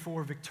standing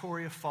before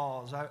Victoria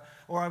Falls,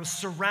 or I was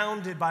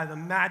surrounded by the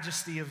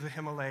majesty of the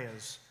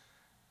Himalayas,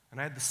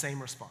 and I had the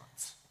same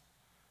response.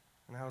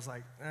 And I was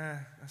like,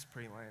 that's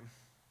pretty lame.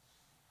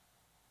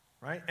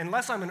 Right?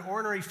 Unless I'm an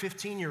ornery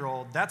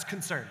 15-year-old, that's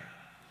concerning.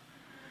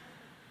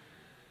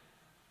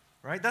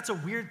 right? That's a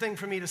weird thing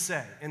for me to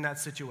say in that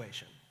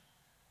situation.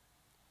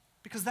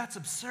 Because that's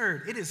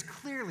absurd. It is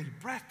clearly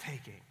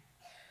breathtaking.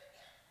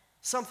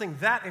 Something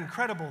that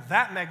incredible,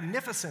 that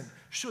magnificent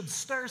should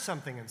stir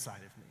something inside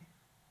of me.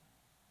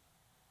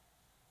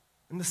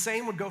 And the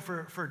same would go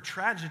for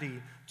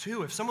tragedy,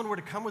 too. If someone were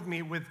to come with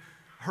me with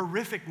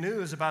horrific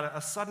news about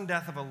a sudden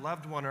death of a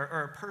loved one or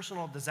a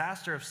personal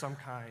disaster of some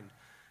kind,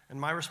 and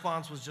my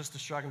response was just to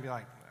shrug and be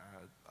like,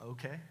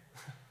 okay,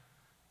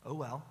 oh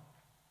well,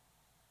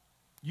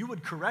 you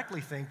would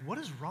correctly think, what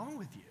is wrong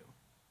with you?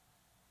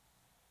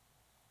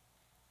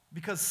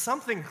 Because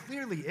something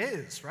clearly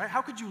is, right?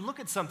 How could you look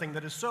at something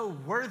that is so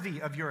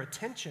worthy of your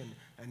attention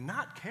and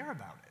not care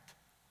about it?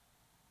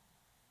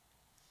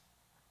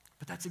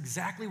 But that's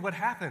exactly what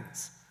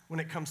happens when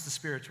it comes to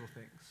spiritual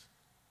things.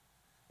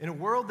 In a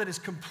world that is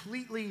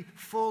completely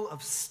full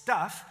of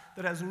stuff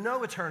that has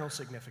no eternal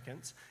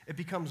significance, it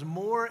becomes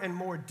more and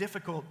more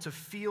difficult to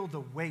feel the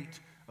weight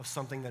of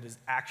something that is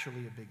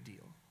actually a big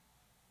deal.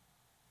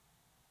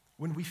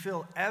 When we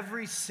fill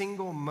every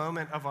single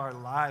moment of our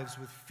lives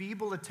with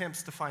feeble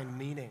attempts to find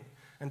meaning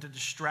and to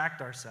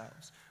distract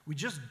ourselves, we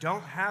just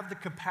don't have the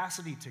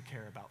capacity to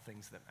care about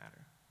things that matter.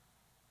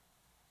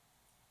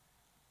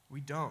 We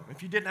don't.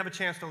 If you didn't have a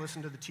chance to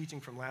listen to the teaching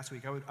from last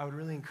week, I would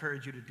really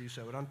encourage you to do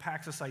so. It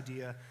unpacks this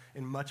idea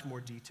in much more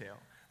detail.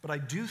 But I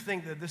do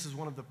think that this is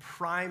one of the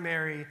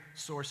primary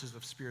sources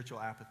of spiritual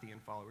apathy in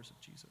followers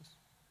of Jesus.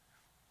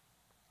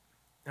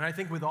 And I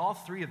think with all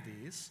three of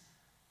these,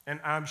 and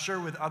I'm sure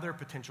with other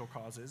potential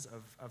causes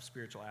of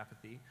spiritual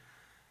apathy,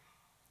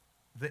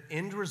 the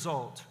end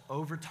result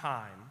over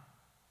time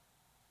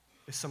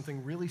is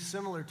something really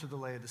similar to the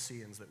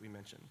Laodiceans that we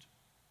mentioned.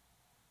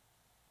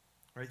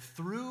 Right?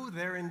 Through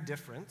their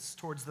indifference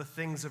towards the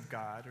things of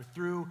God, or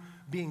through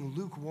being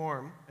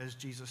lukewarm, as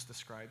Jesus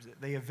describes it,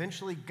 they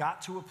eventually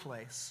got to a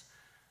place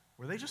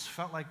where they just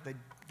felt like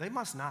they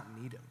must not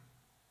need him.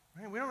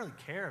 Right? We don't really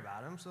care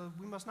about him, so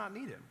we must not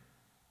need him.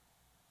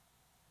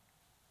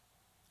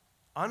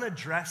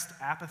 Unaddressed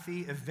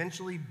apathy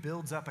eventually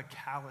builds up a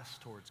callous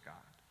towards God.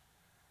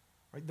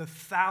 Right? The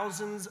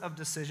thousands of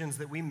decisions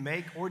that we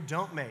make or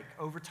don't make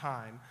over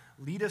time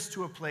lead us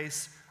to a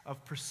place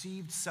of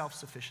perceived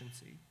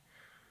self-sufficiency.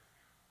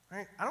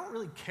 Right? I don't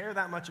really care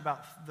that much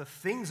about the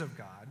things of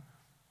God.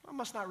 I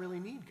must not really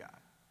need God.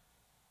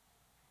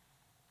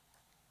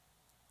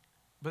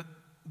 But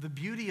the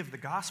beauty of the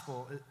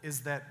gospel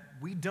is that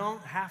we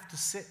don't have to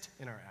sit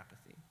in our apathy.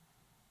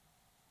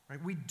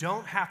 Right? We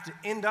don't have to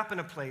end up in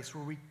a place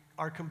where we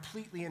are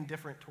completely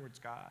indifferent towards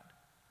God.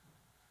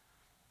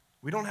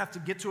 We don't have to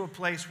get to a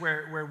place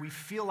where we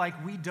feel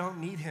like we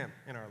don't need him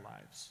in our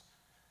lives.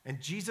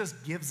 And Jesus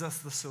gives us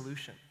the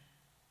solution.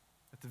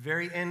 At the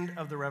very end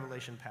of the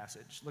Revelation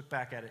passage, look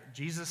back at it.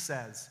 Jesus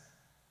says,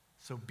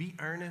 so be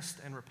earnest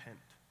and repent.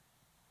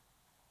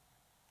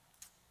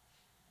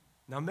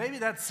 Now maybe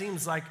that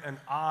seems like an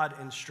odd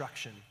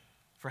instruction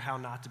for how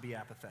not to be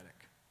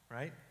apathetic,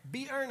 right?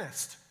 Be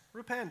earnest,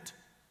 repent.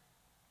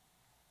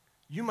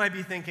 You might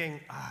be thinking,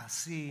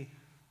 see,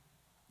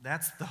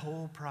 that's the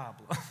whole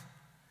problem.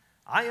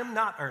 I am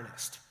not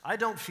earnest. I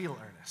don't feel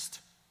earnest.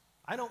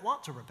 I don't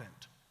want to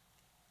repent.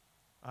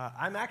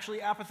 I'm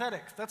actually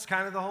apathetic. That's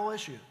kind of the whole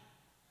issue.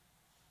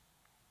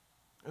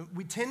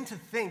 We tend to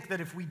think that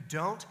if we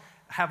don't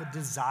have a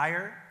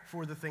desire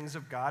for the things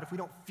of God, if we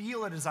don't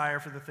feel a desire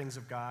for the things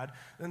of God,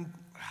 then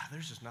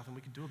there's just nothing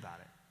we can do about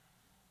it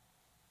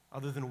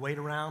other than wait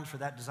around for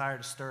that desire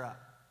to stir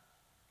up.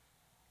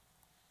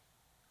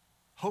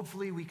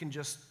 Hopefully, we can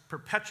just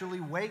perpetually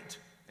wait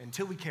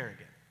until we care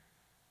again.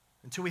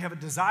 Until we have a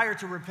desire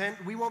to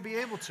repent, we won't be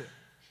able to.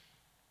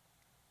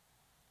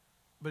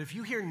 But if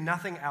you hear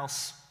nothing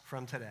else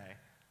from today,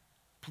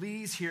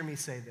 please hear me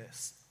say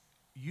this.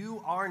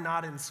 You are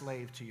not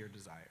enslaved to your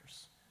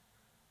desires.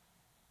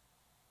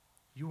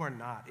 You are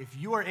not. If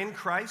you are in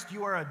Christ,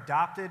 you are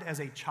adopted as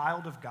a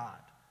child of God,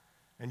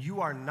 and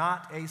you are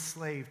not a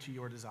slave to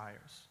your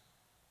desires.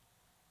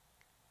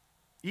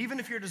 Even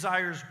if your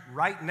desires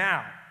right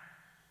now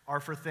are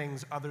for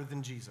things other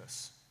than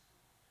Jesus.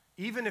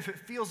 Even if it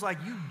feels like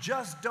you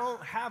just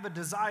don't have a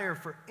desire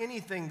for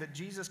anything that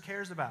Jesus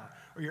cares about,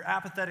 or you're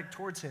apathetic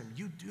towards him,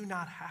 you do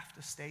not have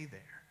to stay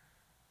there.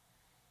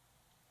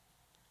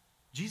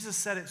 Jesus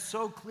said it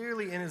so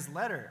clearly in his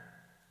letter,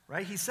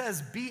 right? He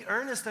says, be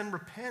earnest and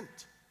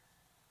repent.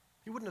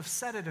 He wouldn't have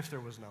said it if there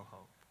was no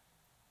hope.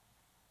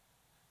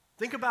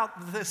 Think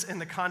about this in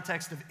the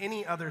context of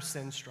any other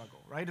sin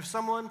struggle, right? If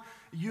someone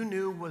you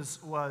knew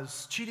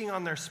was cheating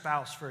on their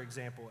spouse, for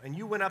example, and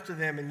you went up to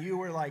them and you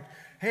were like,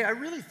 hey, I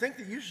really think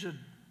that you should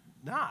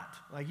not.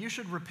 Like, you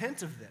should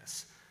repent of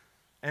this.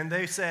 And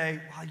they say,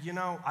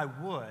 well, I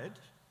would,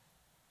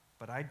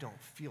 but I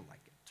don't feel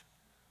like it.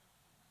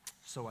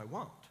 So I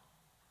won't.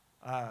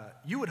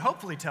 You would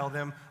hopefully tell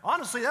them,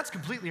 honestly, that's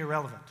completely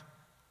irrelevant,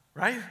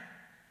 right?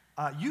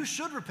 You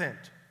should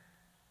repent,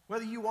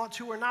 whether you want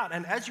to or not.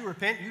 And as you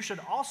repent, you should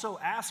also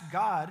ask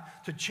God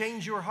to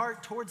change your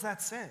heart towards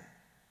that sin.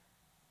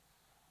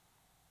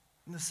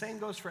 And the same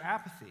goes for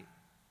apathy.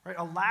 right?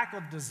 A lack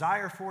of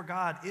desire for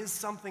God is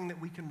something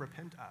that we can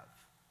repent of.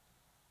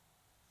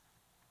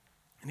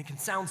 And it can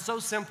sound so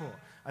simple,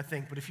 I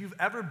think, but if you've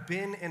ever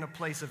been in a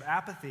place of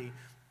apathy,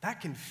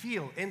 that can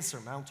feel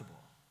insurmountable,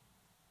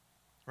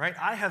 right?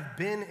 I have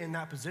been in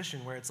that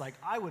position where it's like,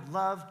 I would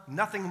love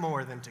nothing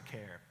more than to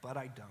care, but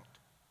I don't.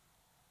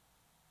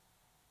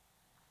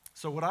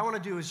 So what I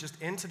want to do is just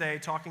end today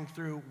talking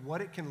through what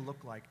it can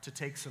look like to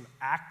take some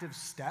active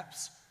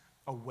steps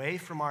away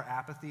from our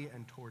apathy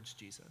and towards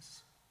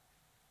Jesus.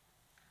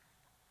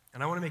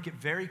 And I want to make it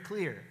very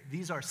clear,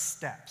 these are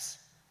steps.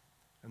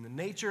 And the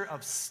nature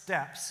of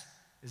steps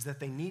is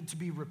that they need to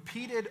be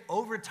repeated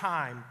over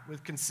time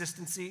with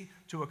consistency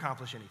to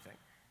accomplish anything.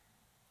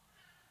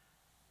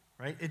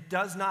 Right? It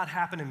does not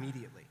happen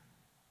immediately.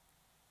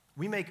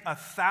 We make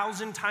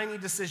 1,000 tiny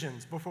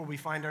decisions before we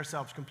find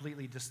ourselves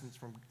completely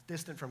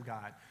distant from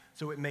God.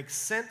 So it makes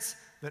sense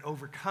that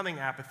overcoming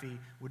apathy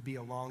would be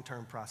a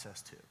long-term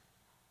process too.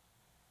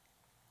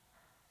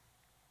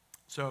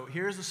 So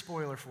here's a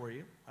spoiler for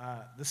you.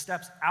 The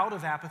steps out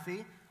of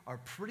apathy are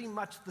pretty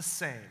much the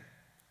same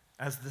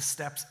as the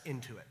steps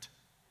into it,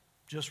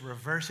 just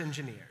reverse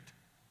engineered.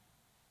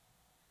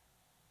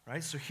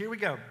 Right? So here we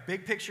go.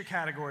 Big picture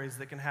categories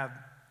that can have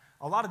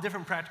a lot of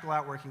different practical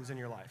outworkings in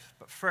your life.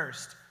 But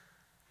first,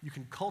 you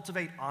can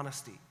cultivate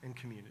honesty in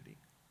community.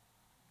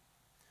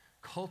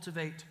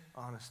 Cultivate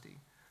honesty.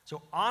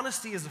 So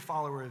honesty as a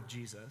follower of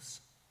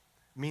Jesus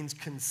means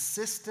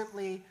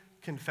consistently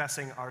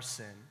confessing our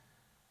sin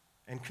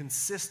and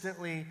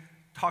consistently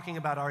talking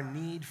about our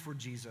need for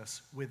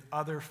Jesus with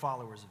other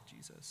followers of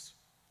Jesus.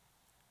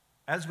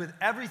 As with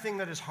everything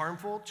that is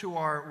harmful to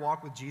our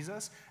walk with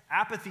Jesus,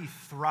 apathy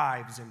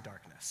thrives in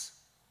darkness.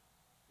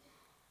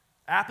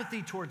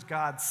 Apathy towards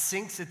God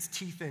sinks its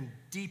teeth in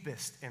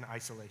deepest in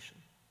isolation.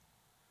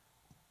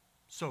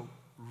 So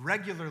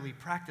regularly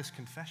practice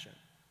confession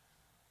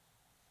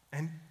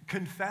and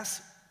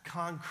confess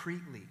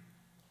concretely.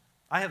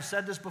 I have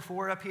said this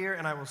before up here,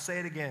 and I will say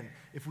it again.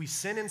 If we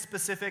sin in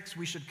specifics,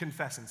 we should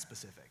confess in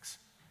specifics,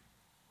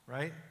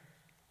 right?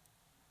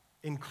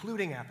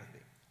 Including apathy.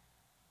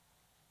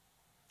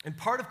 And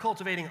part of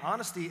cultivating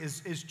honesty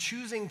is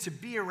choosing to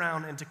be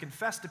around and to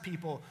confess to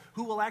people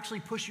who will actually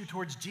push you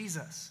towards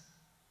Jesus.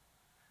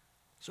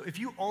 So if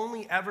you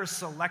only ever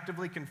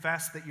selectively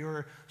confess that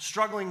you're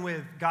struggling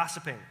with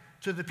gossiping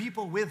to the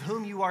people with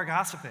whom you are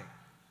gossiping,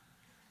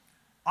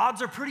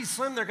 odds are pretty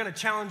slim they're going to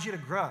challenge you to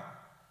grow.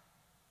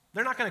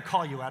 They're not going to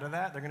call you out of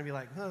that. They're going to be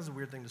like, oh, that's a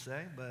weird thing to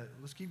say, but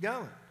let's keep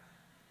going.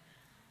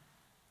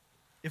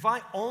 If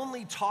I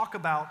only talk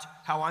about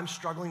how I'm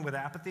struggling with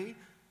apathy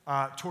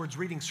towards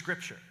reading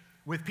Scripture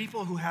with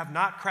people who have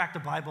not cracked a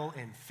Bible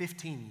in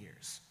 15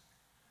 years,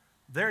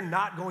 they're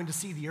not going to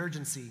see the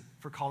urgency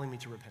for calling me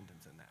to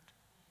repentance in that.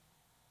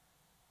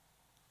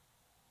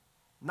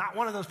 Not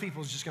one of those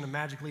people is just going to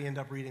magically end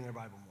up reading their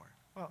Bible more.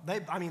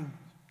 Well,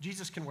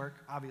 Jesus can work,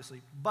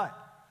 obviously, but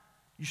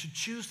you should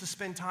choose to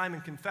spend time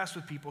and confess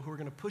with people who are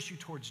going to push you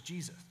towards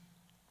Jesus.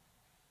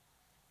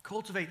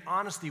 Cultivate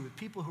honesty with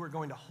people who are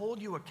going to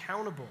hold you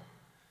accountable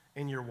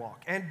in your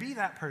walk. And be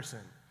that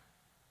person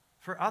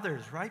for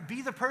others, right?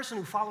 Be the person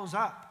who follows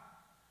up.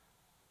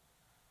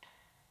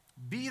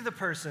 Be the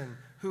person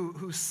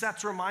who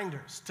sets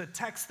reminders to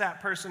text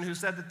that person who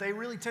said that they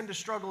really tend to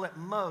struggle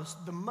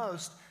the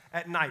most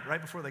at night,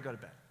 right before they go to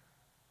bed.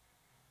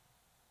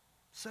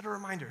 Set a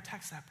reminder,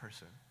 text that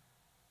person.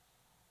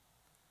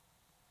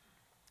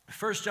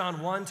 1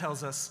 John 1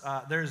 tells us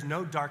there is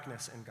no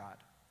darkness in God.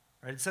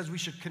 Right? It says we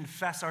should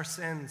confess our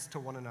sins to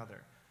one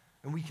another,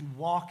 and we can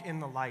walk in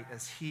the light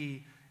as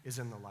He is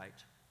in the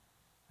light,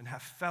 and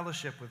have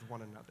fellowship with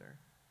one another.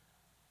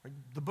 Right?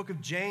 The book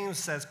of James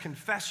says,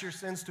 confess your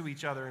sins to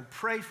each other and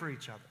pray for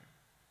each other.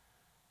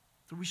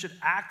 So we should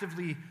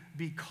actively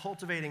be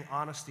cultivating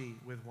honesty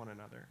with one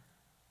another.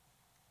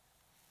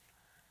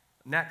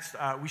 Next,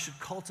 we should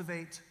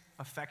cultivate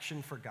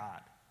affection for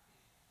God.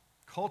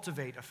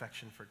 Cultivate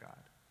affection for God.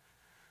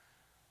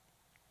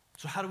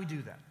 So how do we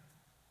do that?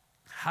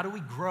 How do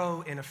we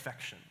grow in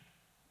affection?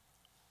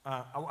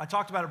 I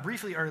talked about it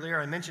briefly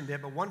earlier, I mentioned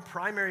it, but one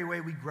primary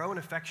way we grow in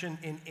affection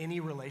in any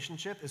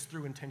relationship is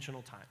through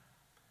intentional time.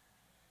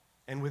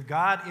 And with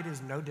God, it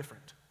is no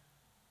different.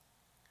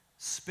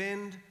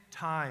 Spend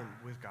time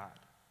with God.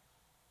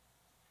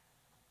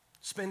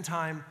 Spend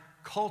time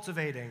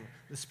cultivating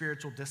the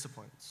spiritual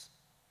disciplines.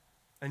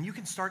 And you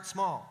can start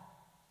small,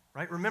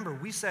 right? Remember,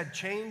 we said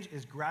change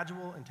is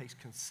gradual and takes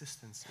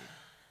consistency.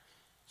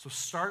 So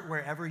start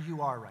wherever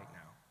you are right now.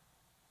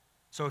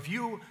 So if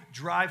you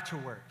drive to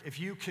work, if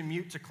you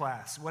commute to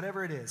class,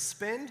 whatever it is,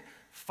 spend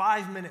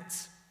 5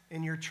 minutes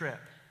in your trip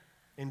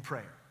in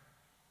prayer.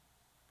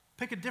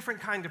 Pick a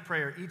different kind of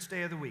prayer each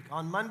day of the week.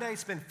 On Monday,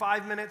 spend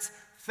 5 minutes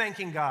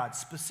thanking God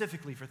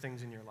specifically for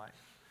things in your life.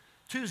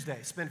 Tuesday,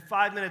 spend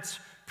 5 minutes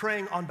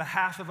praying on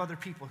behalf of other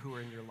people who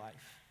are in your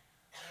life.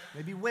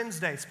 Maybe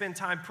Wednesday, spend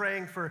time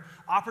praying for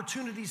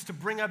opportunities to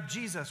bring up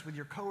Jesus with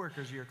your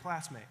coworkers or your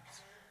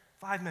classmates.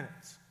 5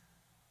 minutes.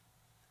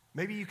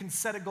 Maybe you can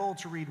set a goal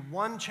to read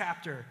one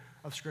chapter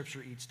of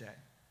Scripture each day.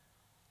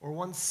 or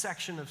one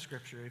section of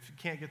Scripture if you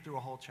can't get through a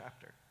whole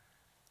chapter.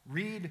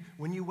 Read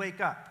when you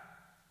wake up,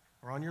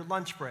 or on your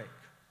lunch break,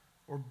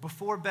 or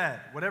before bed,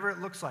 whatever it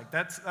looks like.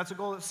 That's a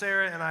goal that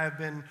Sarah and I have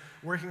been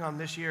working on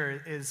this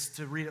year, is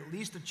to read at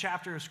least a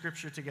chapter of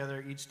Scripture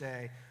together each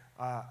day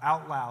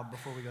out loud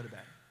before we go to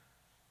bed.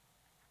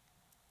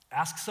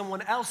 Ask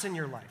someone else in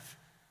your life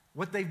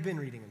what they've been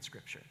reading in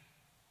Scripture.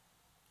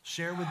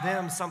 Share with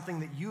them something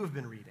that you have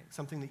been reading,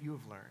 something that you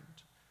have learned.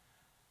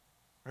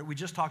 Right? We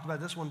just talked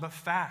about this one, but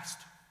fast.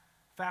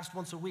 Fast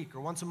once a week or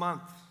once a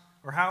month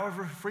or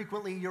however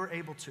frequently you're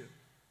able to.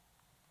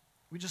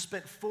 We just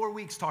spent 4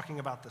 weeks talking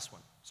about this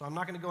one, so I'm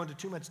not going to go into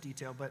too much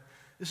detail, but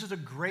this is a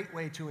great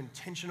way to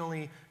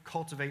intentionally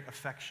cultivate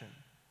affection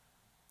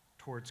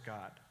towards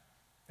God.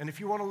 And if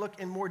you want to look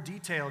in more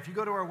detail, if you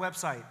go to our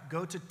website,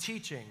 go to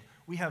teaching,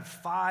 we have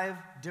 5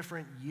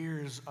 different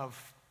years of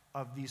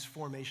these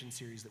formation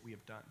series that we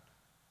have done.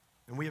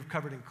 And we have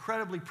covered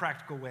incredibly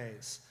practical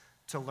ways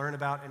to learn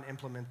about and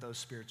implement those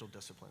spiritual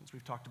disciplines.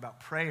 We've talked about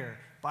prayer,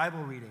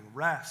 Bible reading,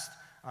 rest,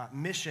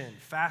 mission,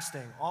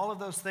 fasting, all of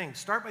those things.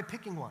 Start by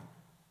picking one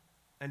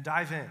and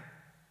dive in.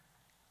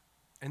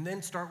 And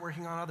then start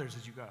working on others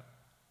as you go.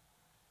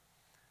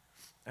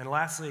 And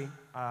lastly,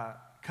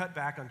 cut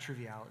back on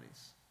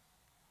trivialities.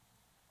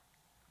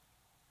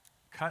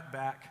 Cut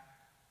back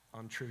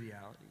on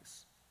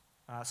trivialities.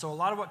 So a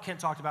lot of what Kent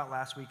talked about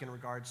last week in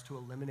regards to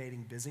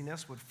eliminating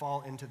busyness would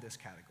fall into this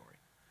category.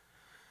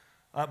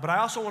 But I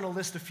also want to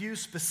list a few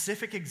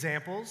specific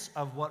examples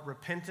of what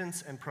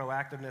repentance and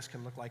proactiveness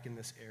can look like in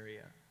this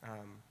area.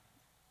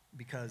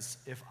 Because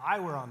if I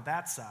were on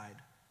that side,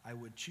 I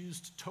would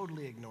choose to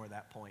totally ignore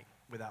that point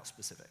without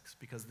specifics,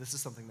 because this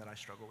is something that I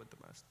struggle with the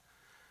most.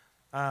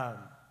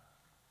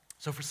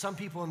 So for some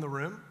people in the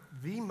room,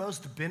 the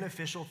most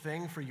beneficial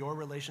thing for your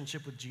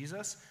relationship with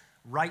Jesus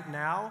right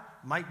now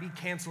might be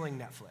canceling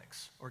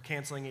Netflix or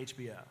canceling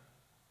HBO.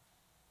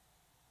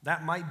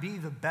 That might be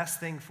the best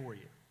thing for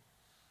you.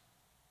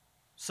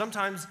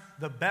 Sometimes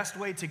the best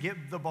way to get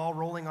the ball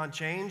rolling on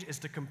change is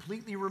to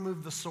completely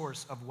remove the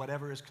source of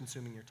whatever is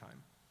consuming your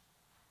time.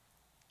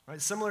 Right?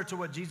 Similar to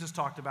what Jesus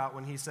talked about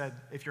when he said,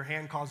 if your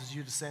hand causes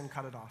you to sin,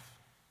 cut it off.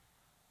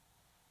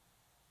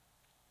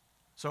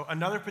 So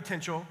another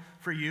potential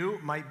for you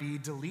might be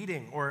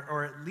deleting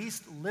or at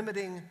least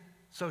limiting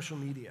social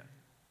media.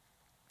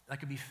 That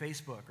could be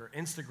Facebook or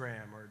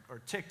Instagram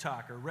or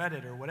TikTok or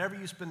Reddit or whatever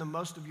you spend the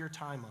most of your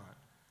time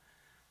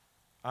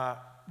on.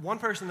 One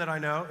person that I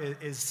know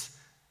is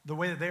the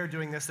way that they're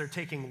doing this, they're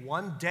taking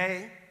 1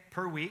 day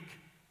per week,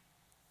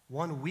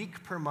 1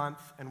 week per month,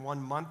 and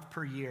 1 month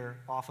per year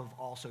off of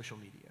all social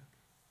media.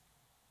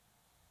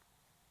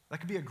 That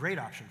could be a great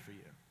option for you,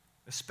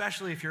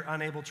 especially if you're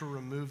unable to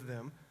remove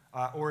them,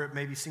 or it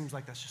maybe seems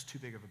like that's just too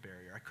big of a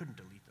barrier. I couldn't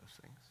delete those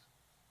things.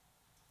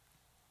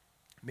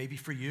 Maybe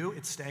for you,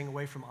 it's staying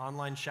away from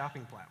online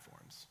shopping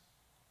platforms.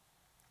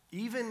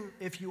 Even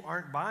if you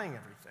aren't buying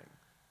everything,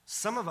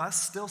 some of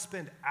us still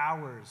spend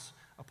hours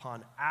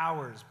upon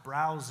hours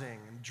browsing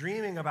and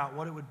dreaming about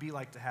what it would be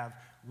like to have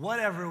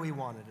whatever we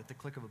wanted at the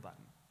click of a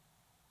button.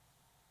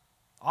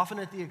 Often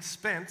at the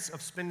expense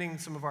of spending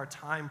some of our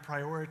time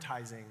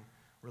prioritizing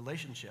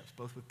relationships,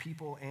 both with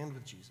people and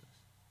with Jesus.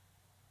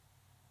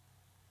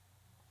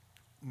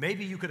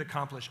 Maybe you could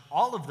accomplish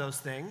all of those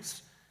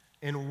things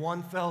in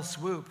one fell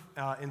swoop,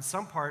 in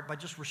some part, by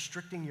just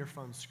restricting your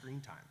phone's screen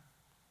time.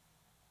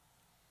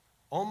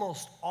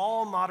 Almost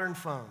all modern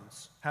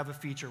phones have a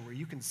feature where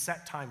you can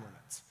set time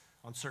limits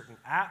on certain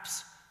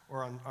apps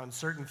or on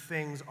certain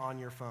things on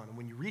your phone. And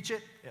when you reach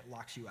it, it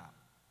locks you out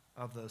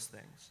of those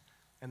things.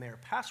 And they are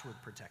password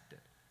protected.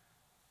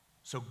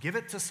 So give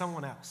it to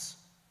someone else.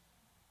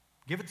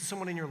 Give it to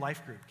someone in your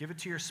life group. Give it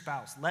to your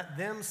spouse. Let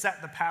them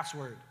set the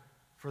password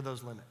for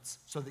those limits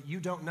so that you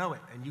don't know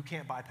it and you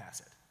can't bypass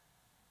it.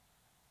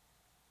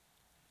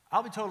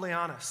 I'll be totally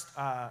honest.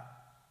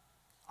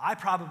 I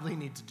probably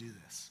need to do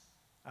this.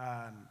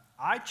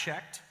 I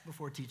checked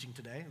before teaching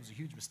today. It was a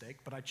huge mistake,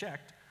 but I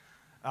checked.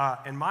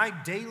 And my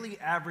daily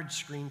average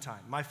screen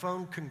time, my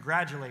phone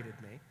congratulated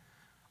me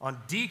on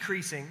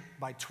decreasing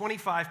by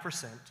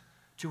 25%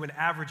 to an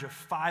average of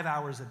 5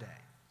 hours a day.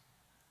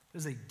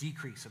 This is a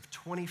decrease of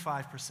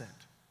 25%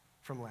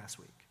 from last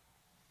week.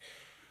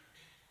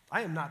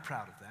 I am not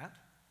proud of that.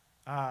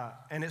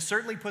 And it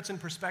certainly puts in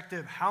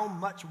perspective how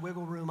much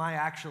wiggle room I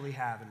actually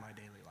have in my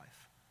daily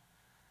life.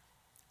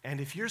 And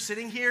if you're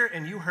sitting here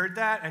and you heard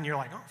that and you're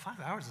like, oh, 5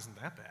 hours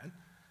isn't that bad,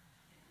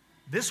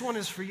 this one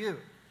is for you.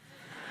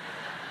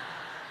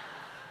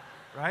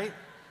 Right?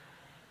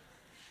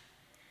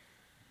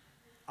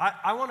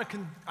 I want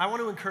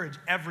to encourage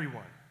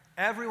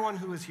everyone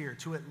who is here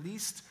to at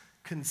least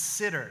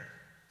consider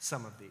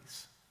some of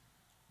these.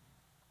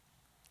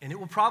 And it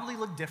will probably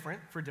look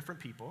different for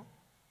different people.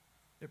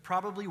 It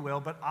probably will,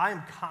 but I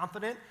am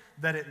confident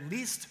that at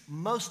least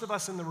most of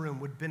us in the room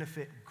would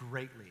benefit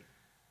greatly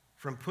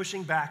from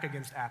pushing back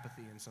against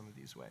apathy in some of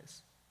these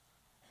ways.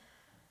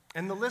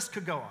 And the list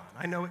could go on.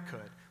 I know it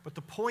could. But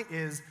the point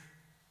is,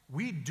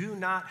 we do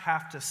not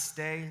have to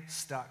stay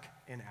stuck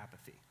in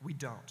apathy. We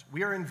don't.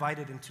 We are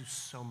invited into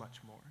so much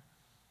more.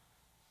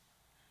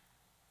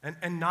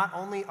 And not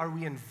only are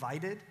we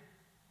invited,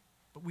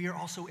 but we are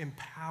also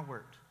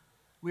empowered.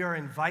 We are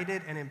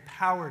invited and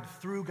empowered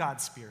through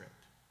God's Spirit.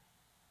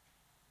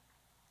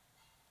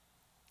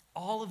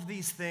 All of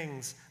these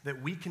things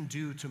that we can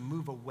do to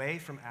move away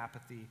from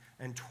apathy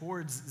and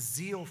towards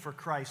zeal for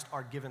Christ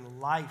are given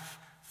life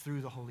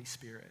through the Holy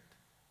Spirit.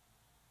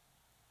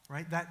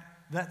 Right?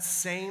 That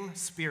same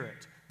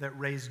Spirit that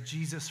raised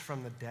Jesus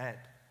from the dead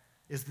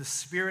is the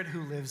Spirit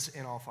who lives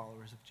in all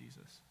followers of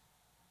Jesus.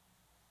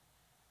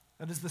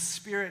 That is the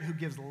Spirit who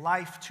gives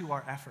life to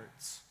our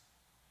efforts.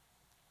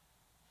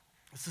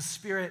 It's the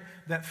Spirit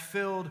that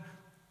filled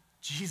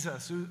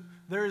Jesus.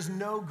 There is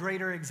no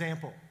greater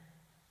example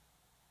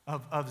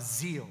of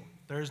zeal.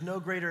 There is no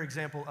greater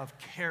example of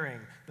caring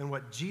than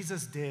what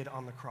Jesus did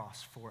on the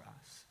cross for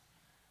us.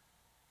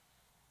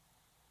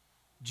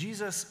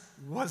 Jesus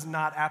was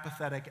not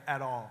apathetic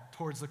at all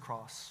towards the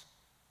cross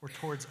or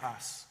towards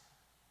us.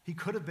 He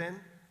could have been.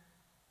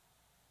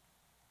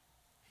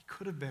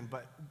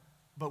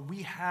 But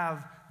we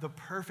have the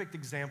perfect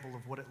example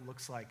of what it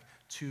looks like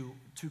to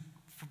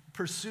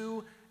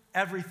pursue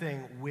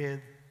everything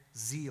with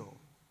zeal,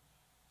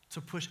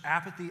 to push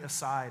apathy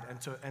aside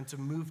and to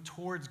move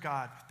towards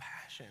God with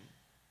passion.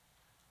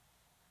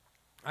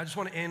 I just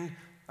want to end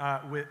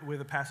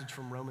with a passage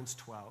from Romans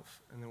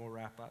 12, and then we'll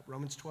wrap up.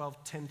 Romans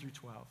 12, 10 through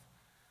 12.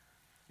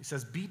 He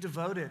says, "Be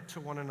devoted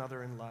to one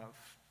another in love.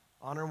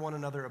 Honor one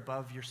another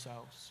above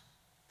yourselves.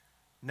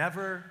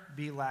 Never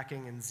be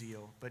lacking in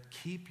zeal, but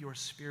keep your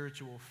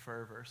spiritual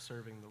fervor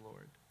serving the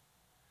Lord.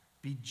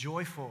 Be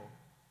joyful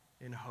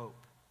in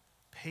hope,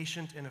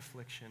 patient in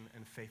affliction,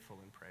 and faithful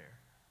in prayer."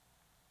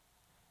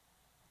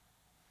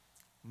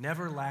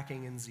 Never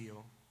lacking in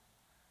zeal,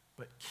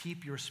 but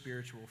keep your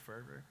spiritual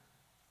fervor.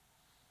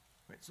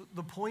 Right? So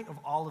the point of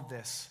all of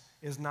this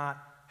is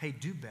not, hey,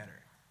 do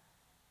better.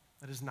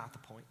 That is not the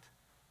point.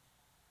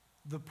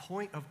 The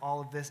point of all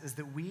of this is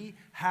that we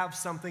have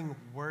something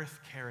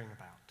worth caring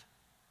about.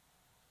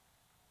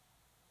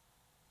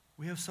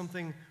 We have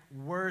something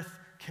worth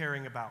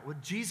caring about.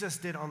 What Jesus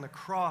did on the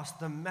cross,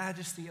 the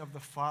majesty of the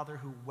Father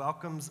who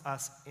welcomes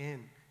us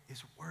in,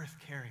 is worth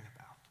caring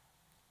about.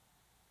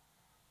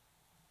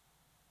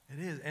 It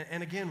is.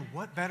 And again,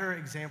 what better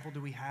example do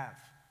we have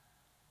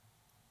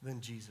than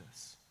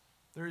Jesus?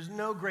 There is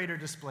no greater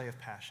display of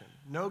passion,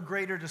 no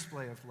greater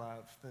display of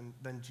love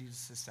than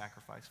Jesus'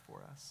 sacrifice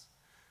for us.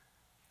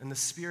 And the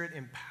Spirit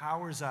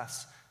empowers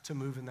us to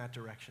move in that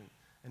direction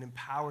and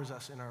empowers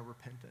us in our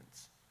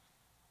repentance.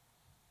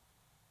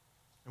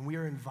 And we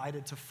are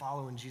invited to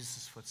follow in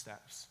Jesus'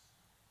 footsteps.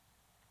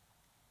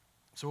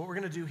 So what we're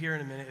going to do here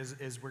in a minute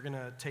is we're going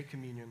to take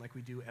communion like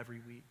we do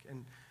every week.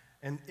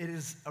 And it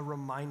is a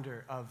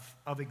reminder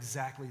of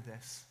exactly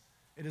this.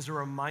 It is a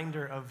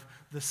reminder of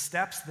the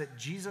steps that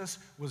Jesus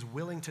was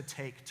willing to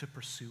take to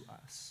pursue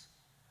us.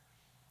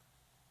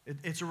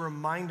 It's a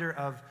reminder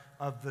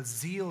of the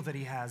zeal that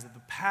he has, of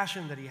the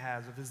passion that he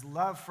has, of his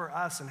love for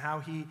us, and how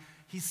he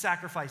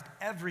sacrificed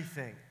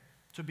everything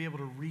to be able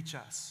to reach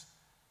us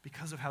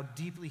because of how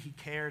deeply he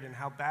cared and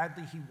how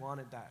badly he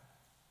wanted that.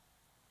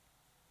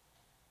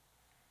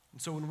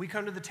 And so when we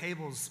come to the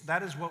tables,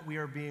 that is what we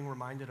are being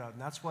reminded of,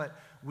 and that's what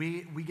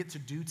we get to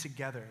do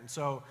together. And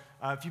so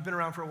if you've been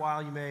around for a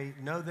while, you may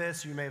know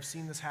this, you may have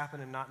seen this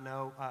happen and not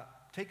know.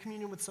 Take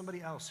communion with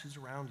somebody else who's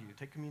around you.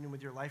 Take communion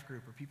with your life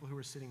group or people who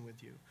are sitting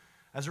with you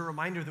as a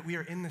reminder that we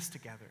are in this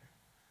together.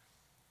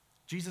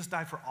 Jesus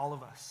died for all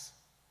of us,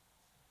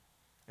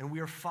 and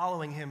we are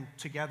following him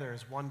together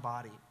as one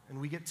body,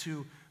 and we get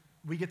to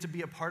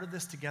be a part of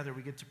this together.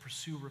 We get to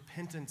pursue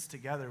repentance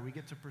together. We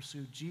get to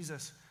pursue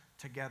Jesus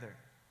together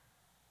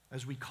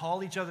as we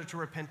call each other to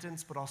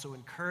repentance, but also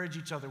encourage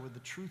each other with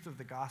the truth of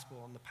the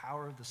gospel and the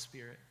power of the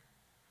Spirit.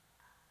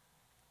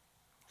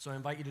 So I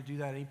invite you to do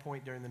that at any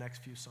point during the next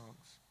few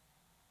songs.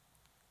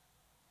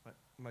 But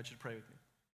I invite you to pray with me.